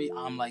story,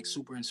 I'm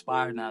super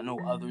inspired, and I know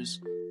others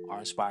are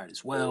inspired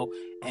as well.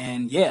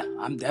 And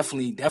I'm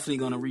definitely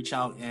going to reach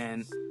out,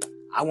 and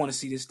I want to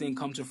see this thing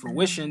come to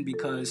fruition,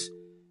 because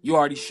you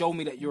already showed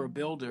me that you're a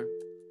builder,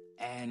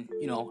 and,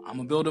 I'm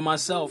a builder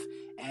myself,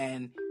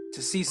 and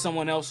to see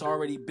someone else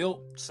already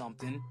built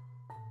something,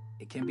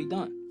 it can be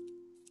done.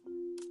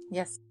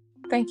 Yes.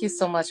 Thank you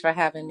so much for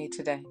having me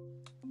today.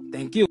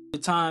 Thank you for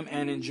your time,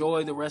 and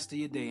enjoy the rest of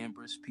your day,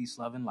 Empress. Peace,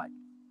 love, and light.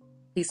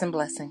 Peace and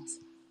blessings.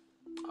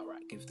 All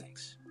right. Give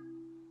thanks.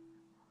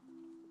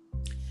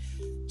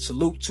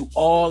 Salute to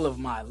all of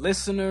my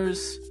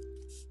listeners.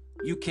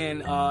 You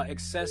can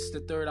access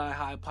the Third Eye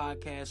High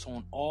podcast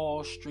on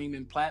all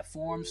streaming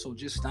platforms. So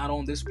just not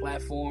on this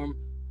platform.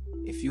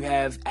 If you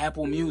have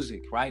Apple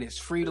Music, right, it's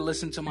free to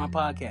listen to my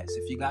podcast.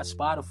 If you got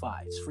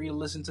Spotify, it's free to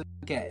listen to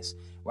the podcast,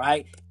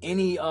 right?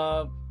 Any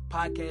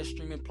podcast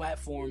streaming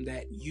platform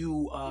that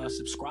you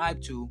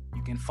subscribe to,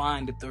 you can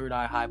find the Third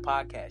Eye High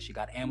podcast. You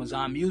got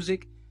Amazon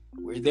Music,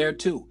 we're there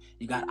too.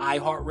 You got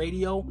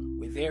iHeartRadio,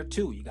 we're there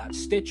too. You got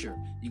Stitcher,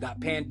 you got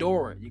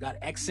Pandora, you got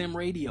XM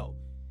Radio.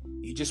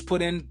 You just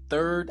put in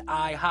Third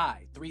Eye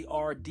High,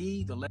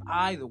 3RD, the letter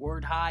I, the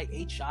word high,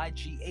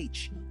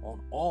 HIGH,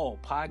 on all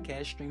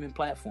podcast streaming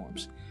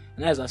platforms.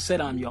 And as I said,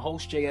 I'm your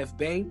host, JF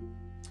Bay.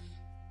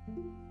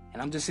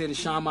 And I'm just here to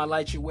shine my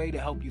light your way to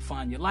help you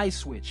find your light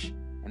switch.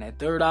 And at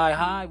Third Eye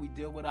High, we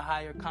deal with a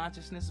higher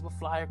consciousness of a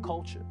flyer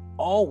culture.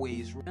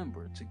 Always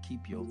remember to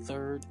keep your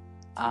third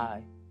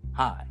eye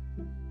high.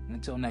 And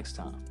until next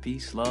time,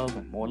 peace, love,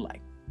 and more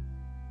light.